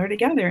tell her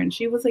together. And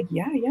she was like,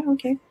 yeah,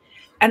 okay.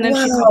 And then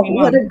Wow, she told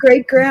my what a mom.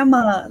 great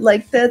grandma.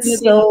 Like, It's that's gonna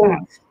be in the so,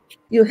 past.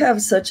 you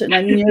have such an,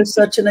 I mean, you're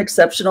such an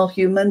exceptional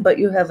human, but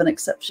you have an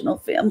exceptional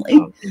family.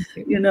 Oh, thank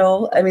you. You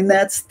know, I mean,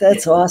 that's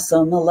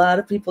awesome. A lot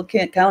of people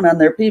can't count on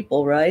their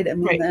people, right? I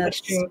mean, Right,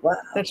 that's that's, true. wow.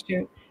 That's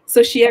true.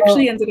 So she Oh,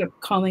 actually ended up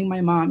calling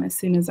my mom as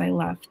soon as I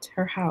left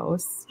her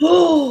house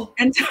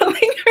and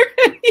telling her.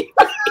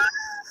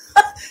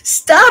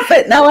 stop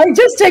it. Now I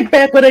just take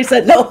back what I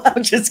said. No,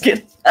 I'm just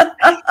kidding.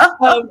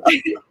 um,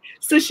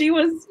 so she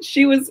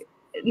was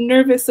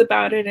nervous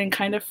about it and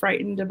kind of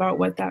frightened about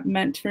what that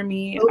meant for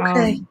me.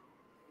 Okay.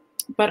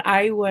 But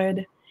I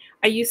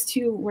used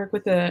to work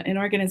with an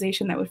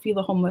organization that would feed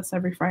the homeless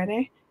every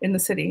Friday in the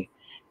city.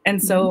 And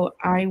so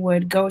I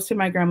would go to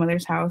my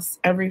grandmother's house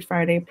every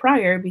Friday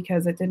prior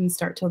because it didn't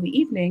start till the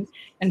evening,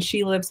 and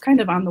she lives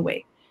kind of on the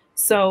way.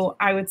 So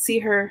I would see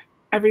her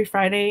every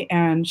Friday,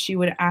 and she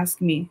would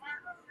ask me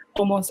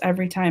almost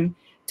every time,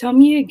 tell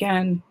me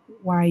again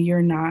why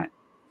you're not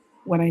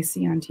what I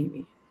see on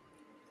TV.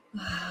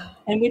 Wow.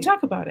 And we'd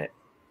talk about it.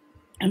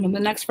 And then the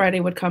next Friday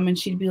would come and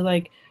she'd be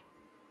like,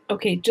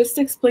 okay, just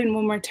explain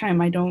one more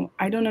time. I don't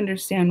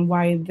understand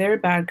why they're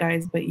bad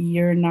guys, but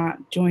you're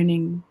not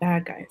joining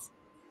bad guys.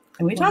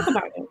 And we talk Wow.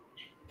 about it.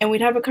 And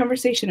we'd have a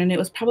conversation. And it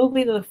was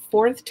probably the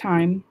fourth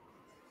time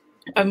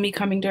of me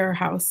coming to her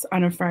house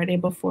on a Friday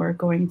before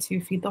going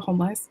to feed the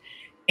homeless.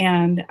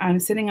 And I'm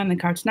sitting on the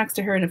couch next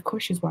to her. And of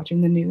course, she's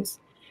watching the news.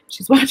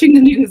 She's watching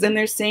the news and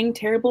they're saying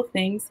terrible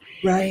things.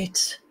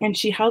 Right. And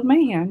she held my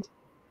hand.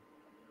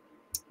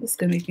 This is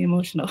going to make me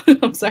emotional.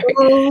 I'm sorry.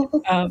 Oh,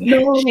 She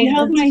no,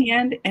 held that's, my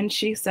hand and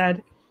she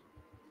said,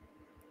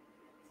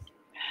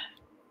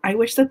 I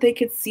wish that they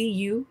could see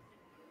you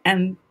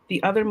and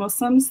the other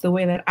Muslims the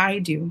way that I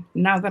do,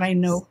 now that I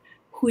know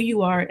who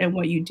you are and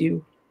what you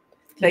do,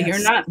 that you're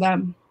yes, not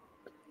them,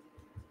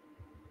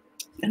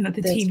 and that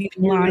the that's TV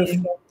is lying,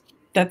 beautiful.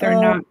 that they're Oh,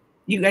 not,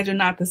 you guys are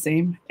not the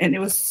same. And it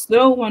was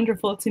so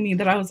wonderful to me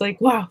that I was like,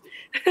 wow,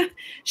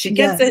 she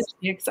gets it, yes,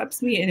 she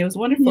accepts me. And it was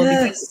wonderful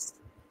because yes,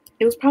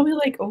 it was probably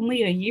like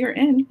only a year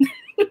in.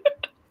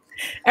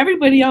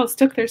 Everybody else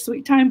took their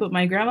sweet time, but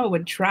my grandma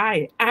would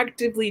try,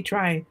 actively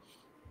try.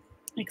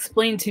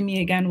 Explain to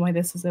me again why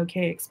this is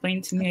okay.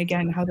 Explain to me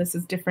again how this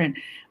is different,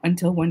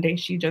 until one day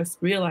she just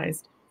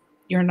realized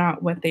you're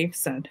not what they've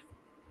said.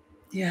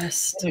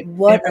 yes. And it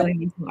What a really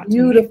means a lot to me.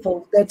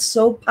 beautiful, that's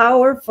so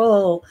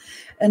powerful.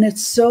 And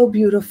it's so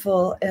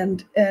beautiful.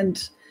 And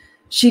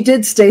she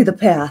did stay the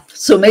path.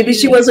 So maybe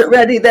she Yeah. wasn't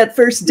ready that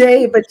first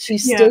day, but she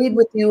Yeah, stayed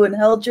with you and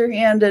held your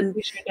hand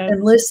we sure did.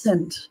 and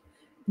listened.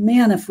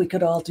 Man, if we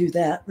could all do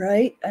that,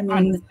 right? I mean,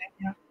 Honestly,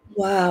 yeah.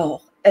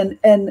 wow. And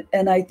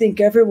I think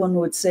everyone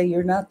would say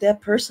you're not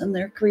that person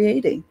they're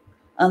creating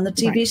on the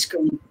Right. TV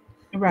screen.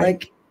 Right.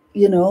 Like,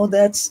 you know,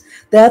 that's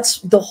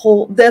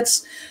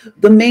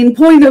the main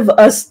point of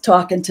us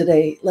talking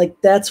today. Like,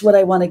 that's what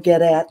I want to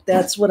get at.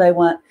 That's what I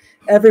want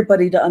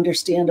everybody to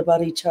understand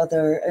about each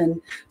other,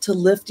 and to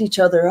lift each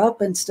other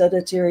up instead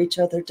of tear each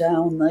other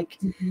down. Like,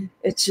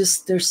 it's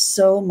just, there's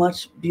so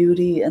much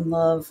beauty and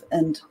love,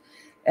 and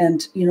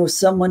you know,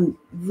 someone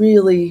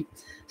really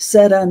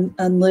set on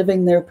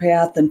living their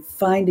path and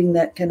finding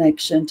that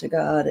connection to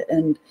God.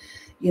 And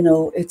you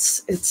know,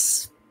 it's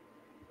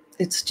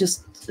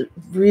just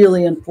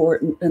really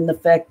important. And the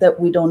fact that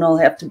we don't all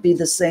have to be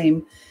the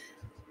same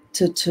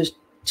to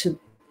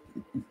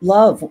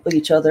love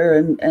each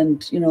other.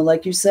 And you know,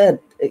 like you said,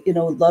 you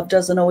know, love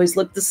doesn't always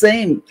look the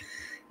same.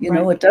 You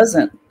know, Right. it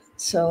doesn't.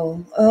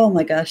 So, oh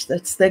my gosh,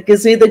 that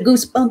gives me the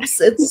goosebumps.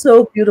 It's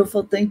so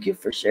beautiful. Thank you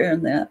for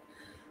sharing that.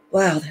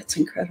 Wow, that's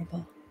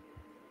incredible.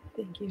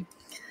 Thank you.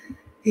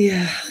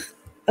 Yeah.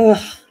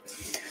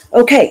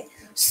 Okay.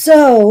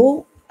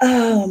 So,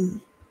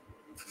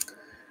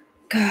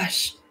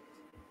 gosh,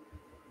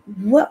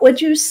 what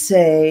would you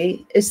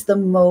say is the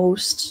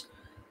most,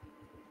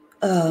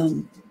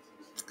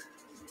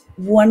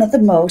 one of the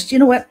most, you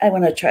know what? I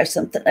want to try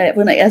something. I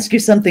want to ask you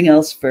something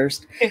else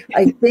first.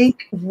 I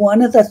think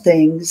one of the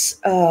things,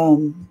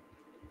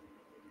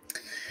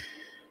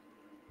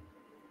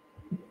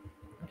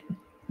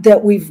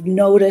 that we've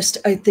noticed,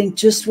 I think,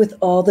 just with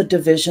all the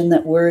division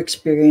that we're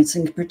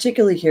experiencing,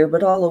 particularly here,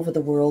 but all over the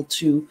world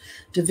too,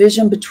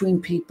 division between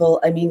people.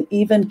 I mean,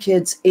 even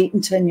kids 8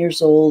 and 10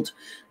 years old,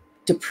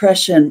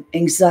 depression,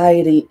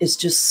 anxiety is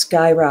just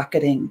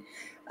skyrocketing.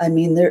 I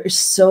mean, there is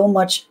so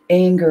much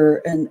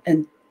anger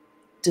and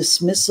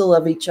dismissal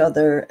of each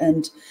other.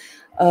 And,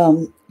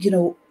 you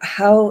know,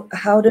 how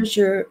does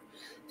your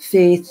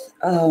faith,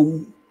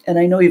 and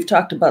I know you've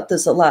talked about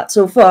this a lot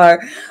so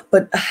far,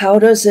 but how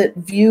does it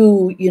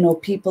view, you know,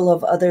 people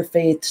of other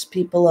faiths,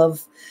 people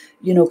of,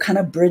 you know, kind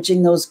of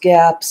bridging those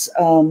gaps?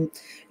 You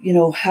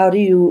know, how do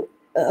you,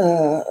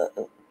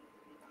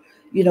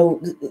 you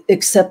know,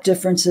 accept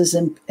differences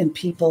in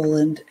people,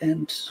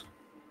 and,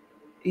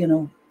 you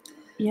know,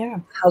 Yeah,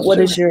 what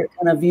sure. is your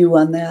kind of view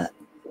on that?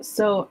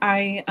 So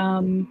I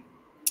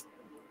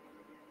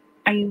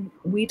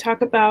we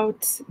talk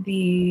about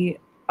the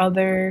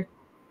other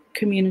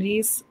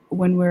communities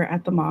when we're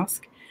at the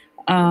mosque.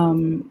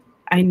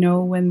 I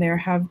know when there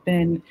have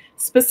been,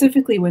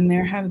 specifically when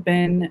there have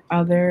been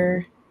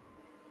other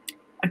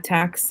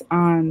attacks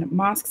on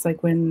mosques,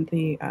 like when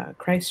the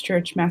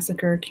Christchurch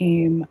massacre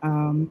came,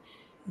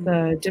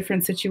 the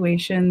different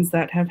situations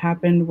that have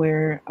happened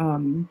where,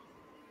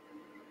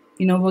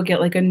 we'll get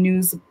like a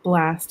news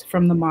blast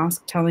from the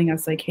mosque telling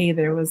us like, hey,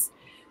 there was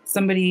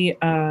somebody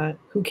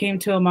who came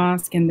to a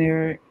mosque and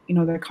they're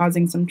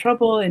causing some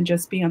trouble, and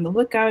just be on the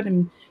lookout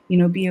and,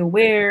 be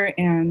aware.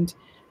 And,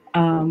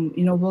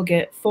 we'll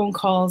get phone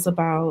calls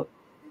about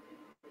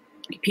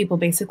people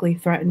basically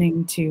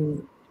threatening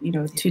to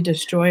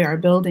destroy our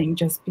building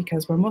just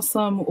because we're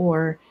Muslim,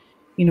 or,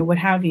 what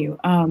have you.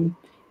 And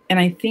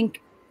I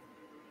think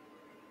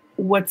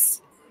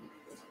what's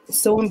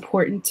so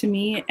important to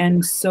me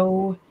and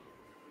so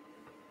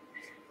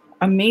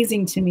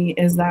amazing to me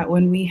is that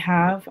when we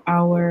have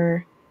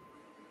our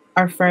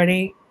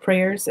Friday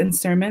prayers and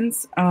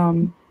sermons,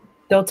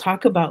 they'll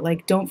talk about,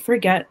 like, don't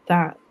forget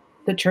that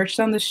the church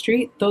down the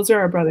street, those are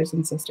our brothers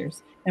and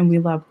sisters, and we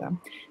love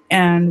them.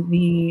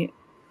 And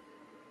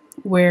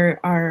where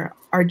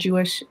our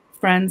Jewish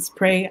friends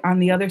pray on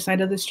the other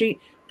side of the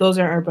street, those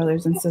are our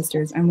brothers and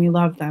sisters, and we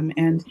love them.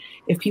 And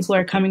if people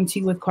are coming to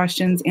you with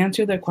questions,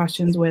 answer their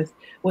questions with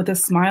a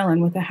smile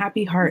and with a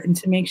happy heart, and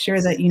to make sure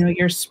that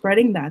you're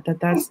spreading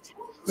that's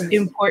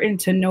important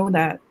to know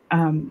that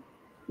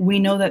we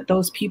know that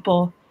those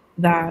people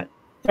that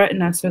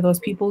threaten us, or those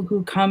people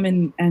who come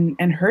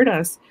and hurt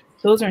us,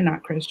 those are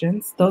not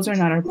Christians. Those are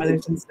not our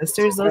brothers and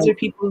sisters. Those are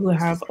people who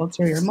have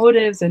ulterior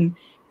motives and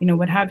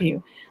what have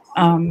you.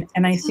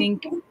 And I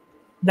think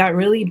that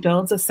really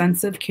builds a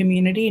sense of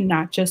community,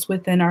 not just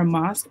within our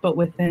mosque, but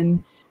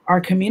within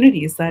our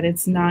communities, that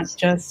it's not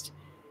just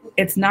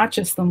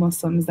the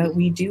Muslims, that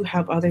we do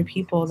have other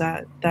people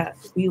that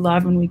we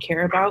love and we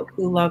care about,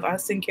 who love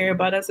us and care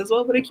about us as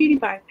well. But a cutie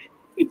pie.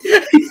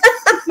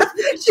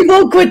 She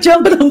won't quit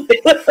jumping on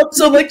my lap,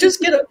 so I'm like,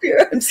 just get up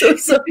here. I'm so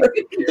sorry.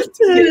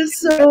 That is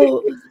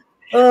so.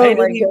 Oh, I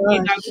my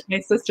gosh. gosh. With my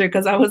sister,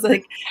 because I was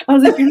like, you're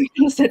not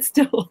gonna sit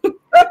still.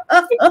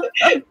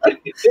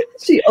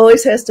 She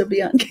always has to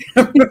be on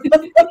camera.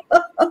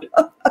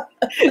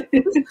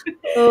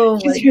 Oh,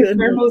 my She's here for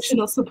goodness.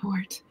 emotional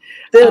support.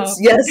 That's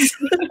yes.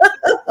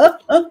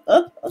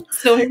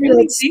 So I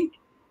really think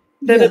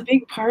that a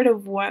big part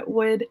of what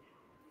would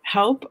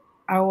help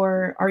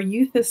our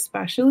youth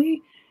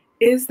especially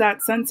is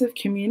that sense of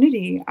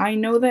community. I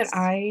know that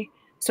I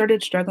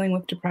started struggling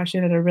with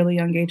depression at a really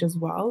young age as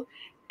well,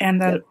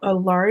 and that a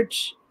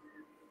large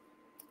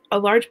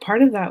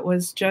part of that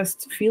was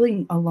just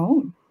feeling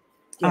alone.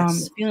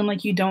 Feeling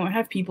like you don't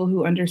have people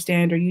who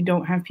understand, or you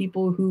don't have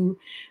people who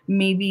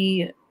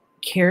maybe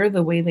care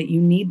the way that you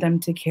need them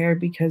to care,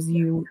 because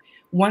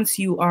once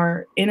you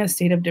are in a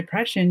state of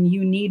depression,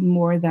 you need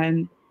more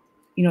than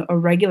a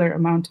regular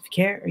amount of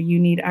care. You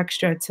need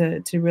extra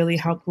to really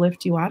help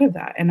lift you out of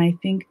that. And I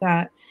think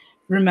that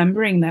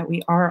remembering that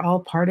we are all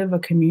part of a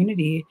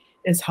community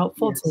is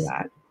helpful to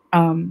that.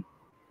 I'm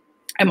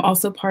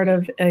also part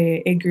of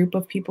a group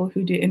of people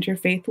who do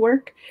interfaith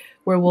work,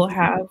 where we'll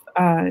have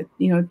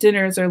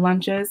dinners or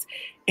lunches,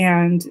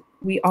 and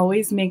we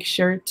always make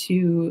sure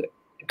to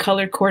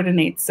color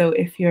coordinate. So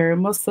if you're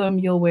Muslim,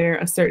 you'll wear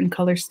a certain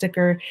color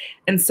sticker,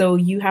 and so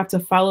you have to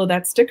follow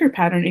that sticker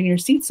pattern in your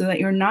seat so that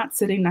you're not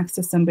sitting next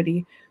to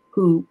somebody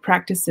who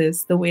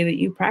practices the way that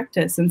you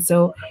practice. And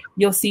so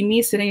you'll see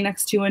me sitting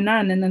next to a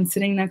nun, and then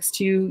sitting next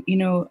to,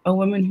 a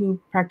woman who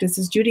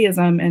practices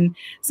Judaism, and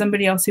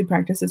somebody else who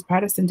practices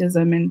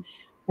Protestantism. And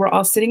we're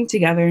all sitting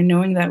together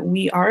knowing that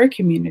we are a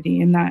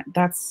community, and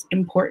that's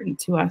important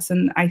to us.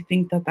 And I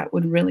think that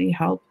would really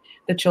help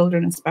the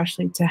children,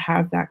 especially, to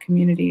have that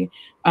community.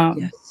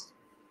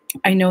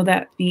 I know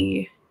that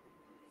the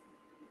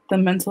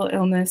mental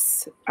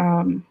illness,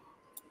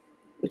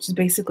 which is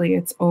basically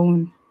its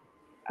own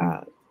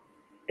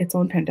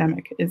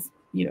pandemic, is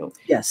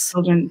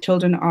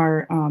children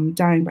are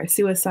dying by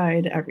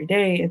suicide every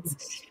day.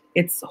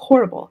 It's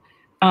horrible.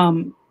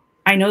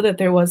 I know that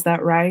there was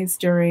that rise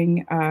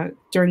during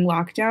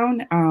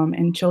lockdown,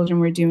 and children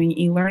were doing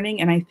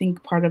e-learning, and I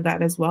think part of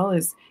that as well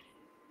is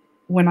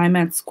when I'm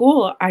at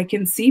school, I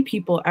can see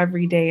people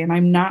every day, and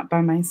I'm not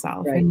by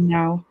myself. And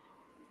now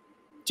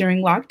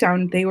during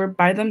lockdown, they were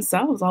by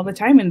themselves all the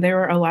time, and there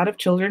were a lot of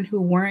children who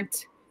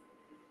weren't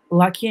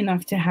lucky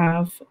enough to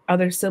have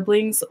other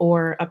siblings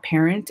or a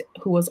parent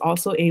who was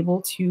also able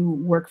to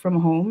work from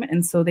home.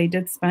 And so they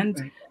did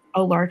spend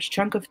a large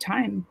chunk of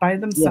time by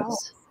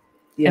themselves.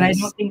 And I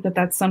don't think that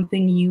that's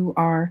something you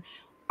are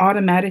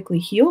automatically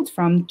healed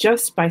from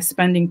just by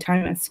spending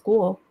time at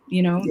school.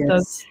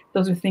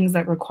 Those are things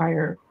that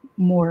require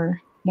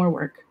more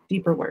work,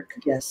 deeper work.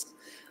 Yes,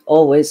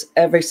 always,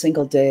 every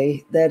single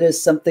day. That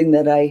is something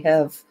that I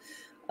have.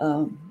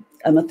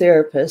 I'm a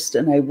therapist,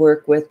 and I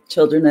work with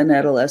children and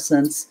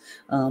adolescents,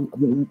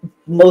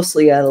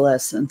 mostly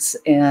adolescents,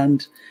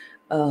 and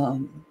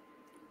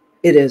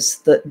it is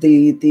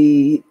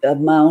the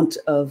amount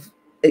of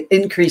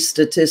increased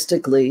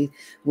statistically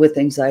with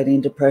anxiety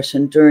and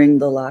depression during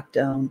the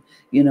lockdown.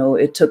 You know,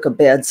 it took a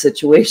bad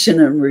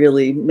situation and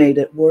really made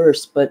it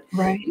worse. But,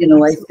 Right. you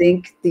know, Absolutely. I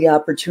think the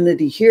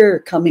opportunity here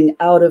coming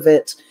out of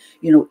it,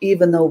 you know,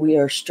 even though we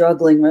are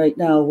struggling right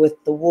now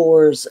with the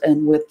wars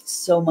and with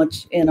so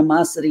much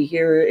animosity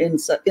here in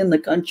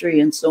the country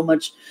and so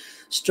much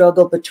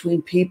struggle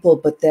between people,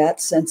 but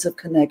that sense of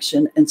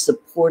connection and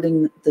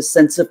supporting the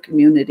sense of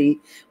community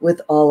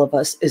with all of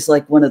us is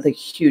like one of the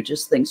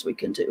hugest things we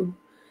can do.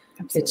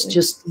 Absolutely. It's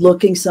just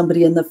looking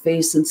somebody in the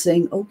face and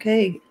saying,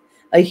 okay,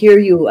 I hear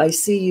you, I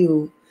see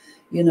you.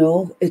 You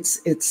know, it's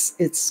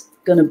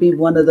going to be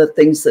one of the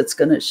things that's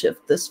going to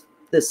shift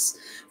this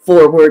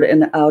forward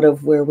and out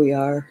of where we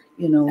are.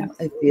 You know,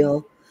 Absolutely. I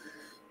feel,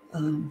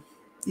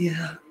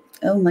 yeah.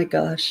 Oh my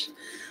gosh.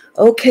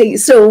 Okay,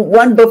 so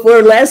one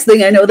before last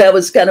thing, I know that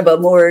was kind of a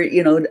more,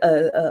 you know,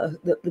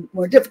 the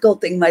more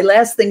difficult thing. My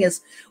last thing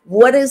is,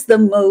 what is the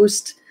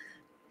most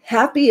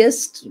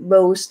happiest,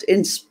 most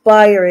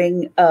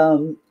inspiring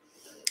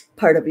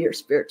part of your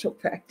spiritual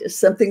practice?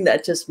 Something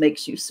that just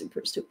makes you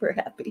super, super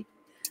happy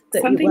that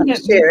you Something want that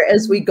to share makes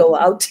as we go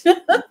out.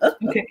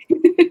 Okay.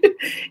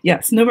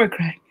 Yes, no more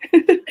crying.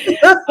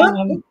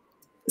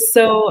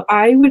 So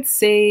I would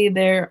say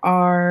there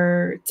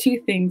are two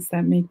things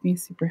that make me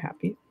super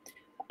happy.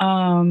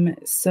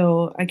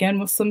 So again,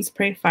 Muslims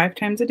pray 5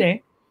 times a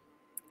day.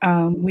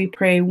 We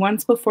pray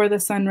once before the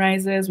sun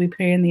rises. We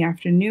pray in the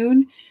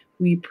afternoon.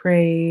 We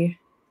pray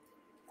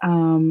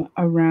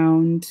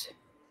around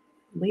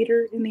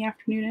later in the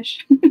afternoonish,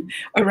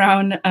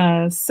 around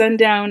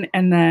sundown,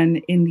 and then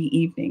in the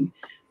evening.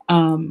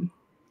 And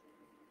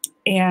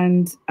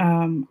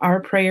our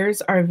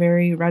prayers are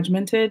very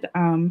regimented.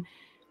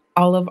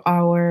 All of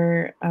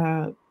our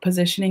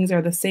positionings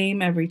are the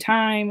same every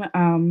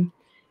time.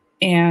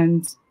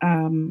 And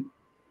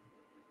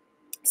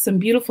some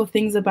beautiful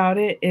things about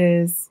it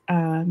is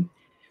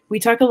we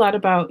talk a lot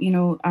about, you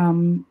know,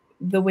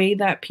 the way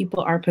that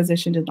people are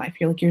positioned in life.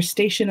 You're like your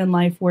station in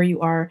life, where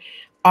you are,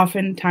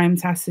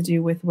 oftentimes has to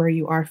do with where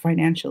you are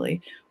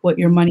financially, what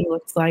your money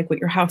looks like, what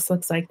your house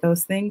looks like,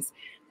 those things.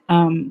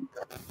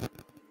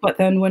 But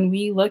then when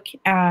we look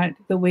at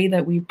the way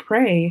that we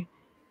pray,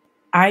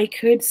 I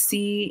could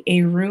see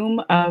a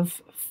room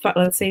of,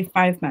 let's say,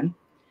 5 men.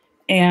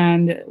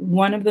 And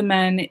one of the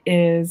men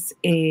is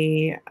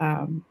a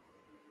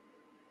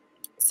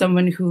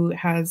someone who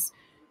has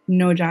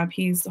no job.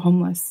 He's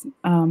homeless.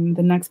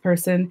 The next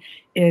person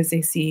is a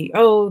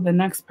CEO. The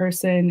next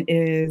person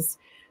is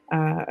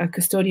a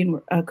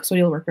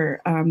custodial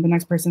worker. The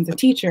next person's a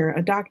teacher,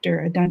 a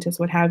doctor, a dentist,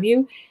 what have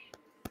you.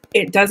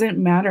 It doesn't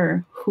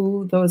matter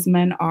who those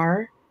men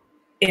are.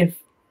 If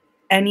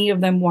any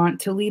of them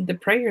want to lead the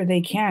prayer,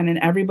 they can, and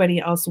everybody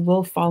else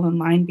will fall in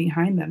line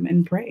behind them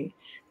and pray.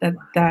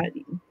 That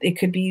it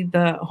could be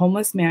the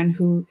homeless man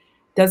who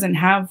doesn't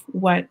have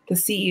what the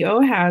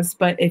CEO has,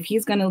 but if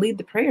he's going to lead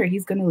the prayer,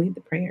 he's going to lead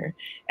the prayer.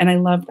 And I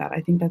love that.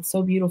 I think that's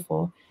so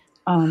beautiful.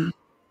 And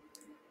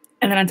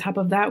then on top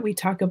of that, we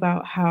talk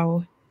about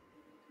how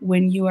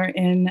when you are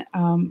in,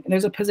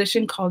 there's a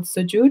position called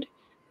sujud,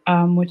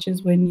 which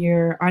is when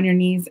you're on your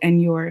knees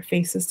and your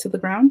face is to the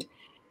ground.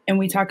 And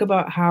we talk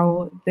about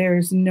how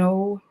there's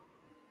no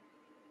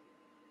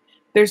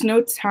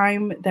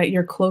time that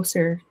you're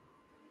closer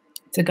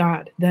to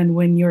God than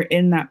when you're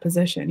in that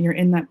position. You're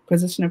in that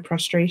position of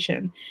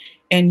prostration,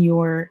 and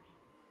you're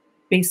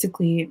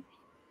basically,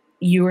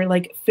 you're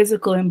like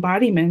physical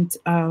embodiment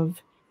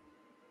of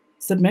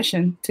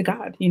submission to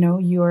God. You know,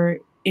 you're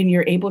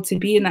able to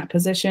be in that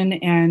position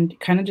and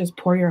kind of just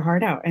pour your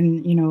heart out,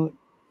 and, you know,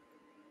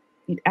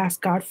 ask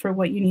God for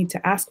what you need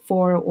to ask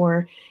for,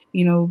 or,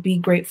 you know, be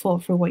grateful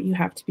for what you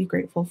have to be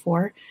grateful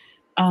for.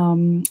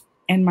 And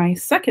my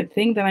second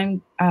thing that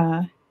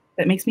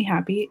that makes me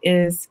happy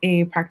is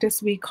a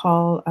practice we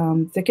call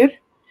zikr,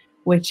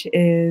 which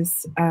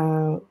is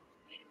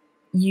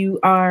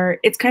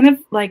it's kind of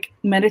like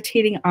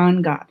meditating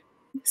on God.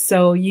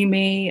 So you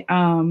may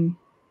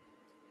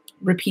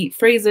repeat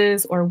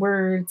phrases or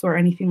words or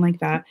anything like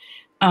that,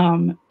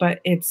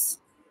 but it's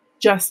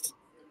just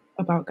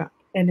about God.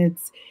 And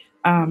it's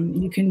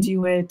you can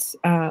do it.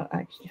 I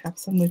actually have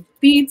some with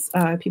beads.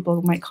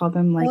 People might call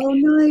them like, oh,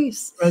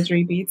 nice.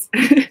 Rosary beads.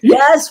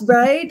 Yes,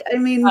 right. I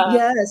mean,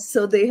 yes.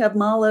 So they have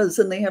malas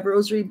and they have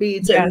rosary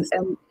beads, yes.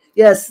 and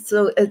yes.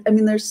 So I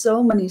mean, there's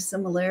so many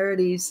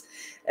similarities,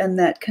 and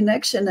that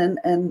connection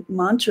and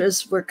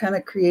mantras were kind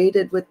of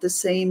created with the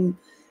same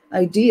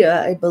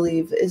idea, I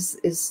believe,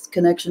 is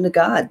connection to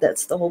God.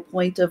 That's the whole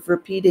point of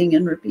repeating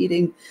and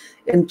repeating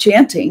and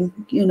chanting.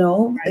 You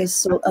know, Right. is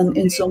so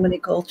in so many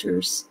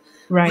cultures.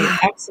 Right. Wow.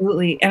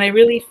 Absolutely. And I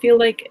really feel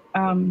like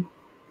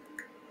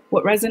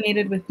what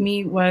resonated with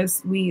me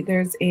was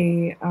there's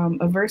a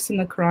verse in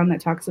the Quran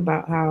that talks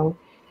about how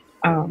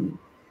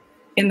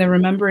in the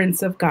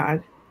remembrance of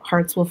God,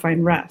 hearts will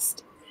find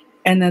rest,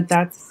 and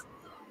that's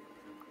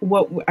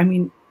what I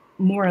mean,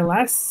 more or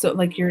less. So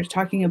like you're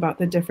talking about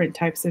the different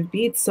types of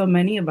beads, so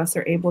many of us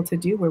are able to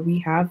do, where we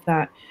have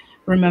that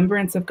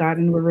remembrance of God,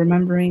 and we're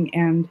remembering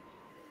and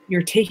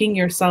you're taking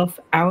yourself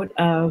out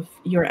of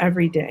your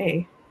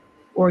everyday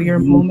or your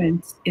Mhm.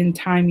 moments in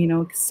time, you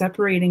know,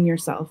 separating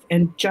yourself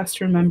and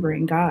just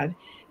remembering God.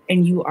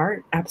 And you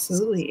are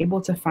absolutely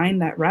able to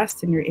find that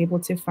rest, and you're able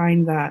to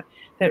find that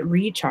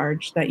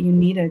recharge that you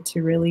needed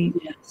to really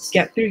Yes.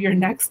 get through your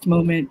next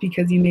moment,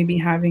 because you may be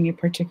having a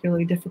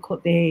particularly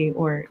difficult day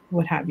or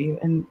what have you.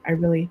 And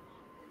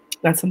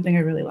that's something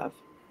I really love.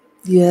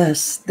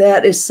 Yes,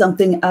 that is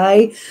something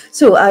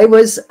so I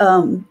was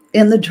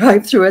in the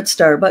drive-through at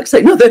Starbucks.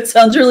 I know that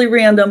sounds really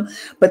random,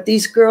 but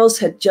these girls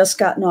had just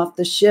gotten off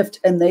the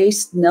shift and they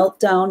knelt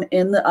down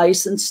in the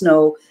ice and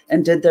snow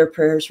and did their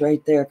prayers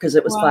right there because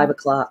it was Wow. 5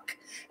 o'clock.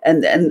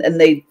 And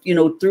they,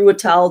 threw a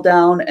towel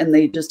down and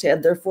they just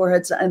had their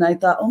foreheads. And I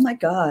thought, oh my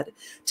God,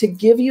 to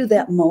give you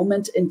that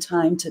moment in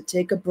time to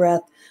take a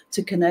breath,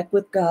 to connect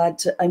with God,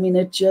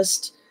 it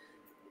just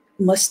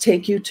must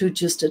take you to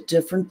just a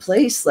different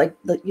place, like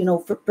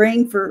for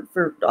praying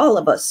for all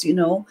of us.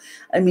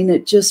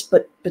 It just,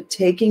 but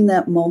taking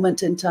that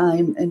moment in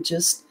time and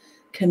just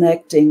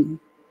connecting,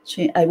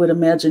 I would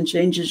imagine,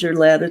 changes your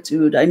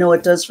latitude. I know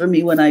it does for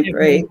me when I It really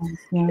pray. does.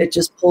 Yeah. It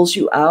just pulls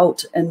you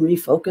out and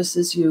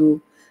refocuses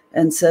you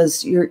and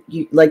says you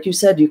like you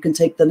said, you can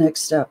take the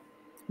next step.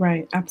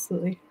 Right.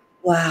 Absolutely.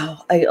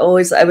 Wow. I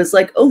was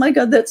like, oh my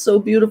God, that's so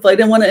beautiful. I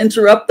didn't want to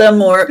interrupt them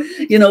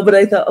but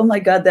I thought, oh my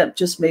God, that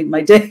just made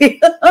my day.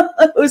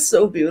 It was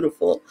so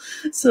beautiful.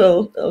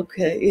 So,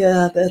 okay.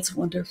 Yeah, that's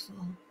wonderful.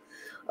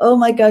 Oh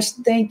my gosh.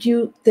 Thank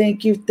you.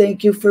 Thank you.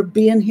 Thank you for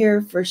being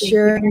here, for Thank you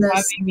sharing for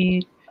this. having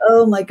me.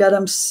 Oh my God.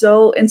 I'm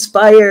so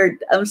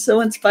inspired. I'm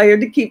so inspired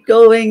to keep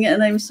going.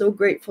 And I'm so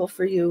grateful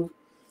for you.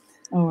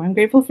 Oh, I'm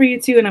grateful for you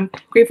too. And I'm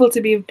grateful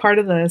to be a part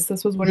of this.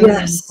 This was really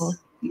wonderful. Yes.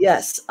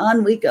 Yes.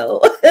 On we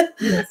go.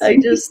 Yes. I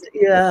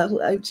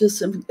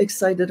just am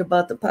excited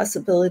about the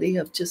possibility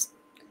of just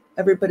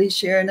everybody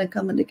sharing and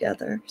coming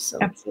together. So,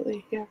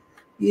 Absolutely. Yeah.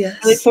 I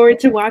look yes. forward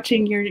to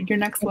watching your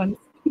next one.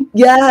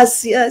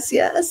 Yes. Yes.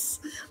 Yes.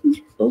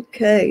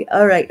 Okay.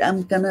 All right.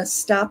 I'm going to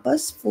stop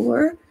us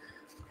for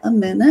a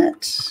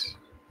minute.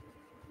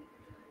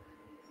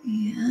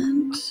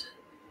 And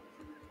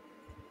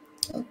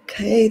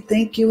okay.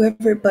 Thank you,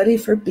 everybody,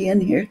 for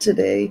being here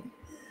today.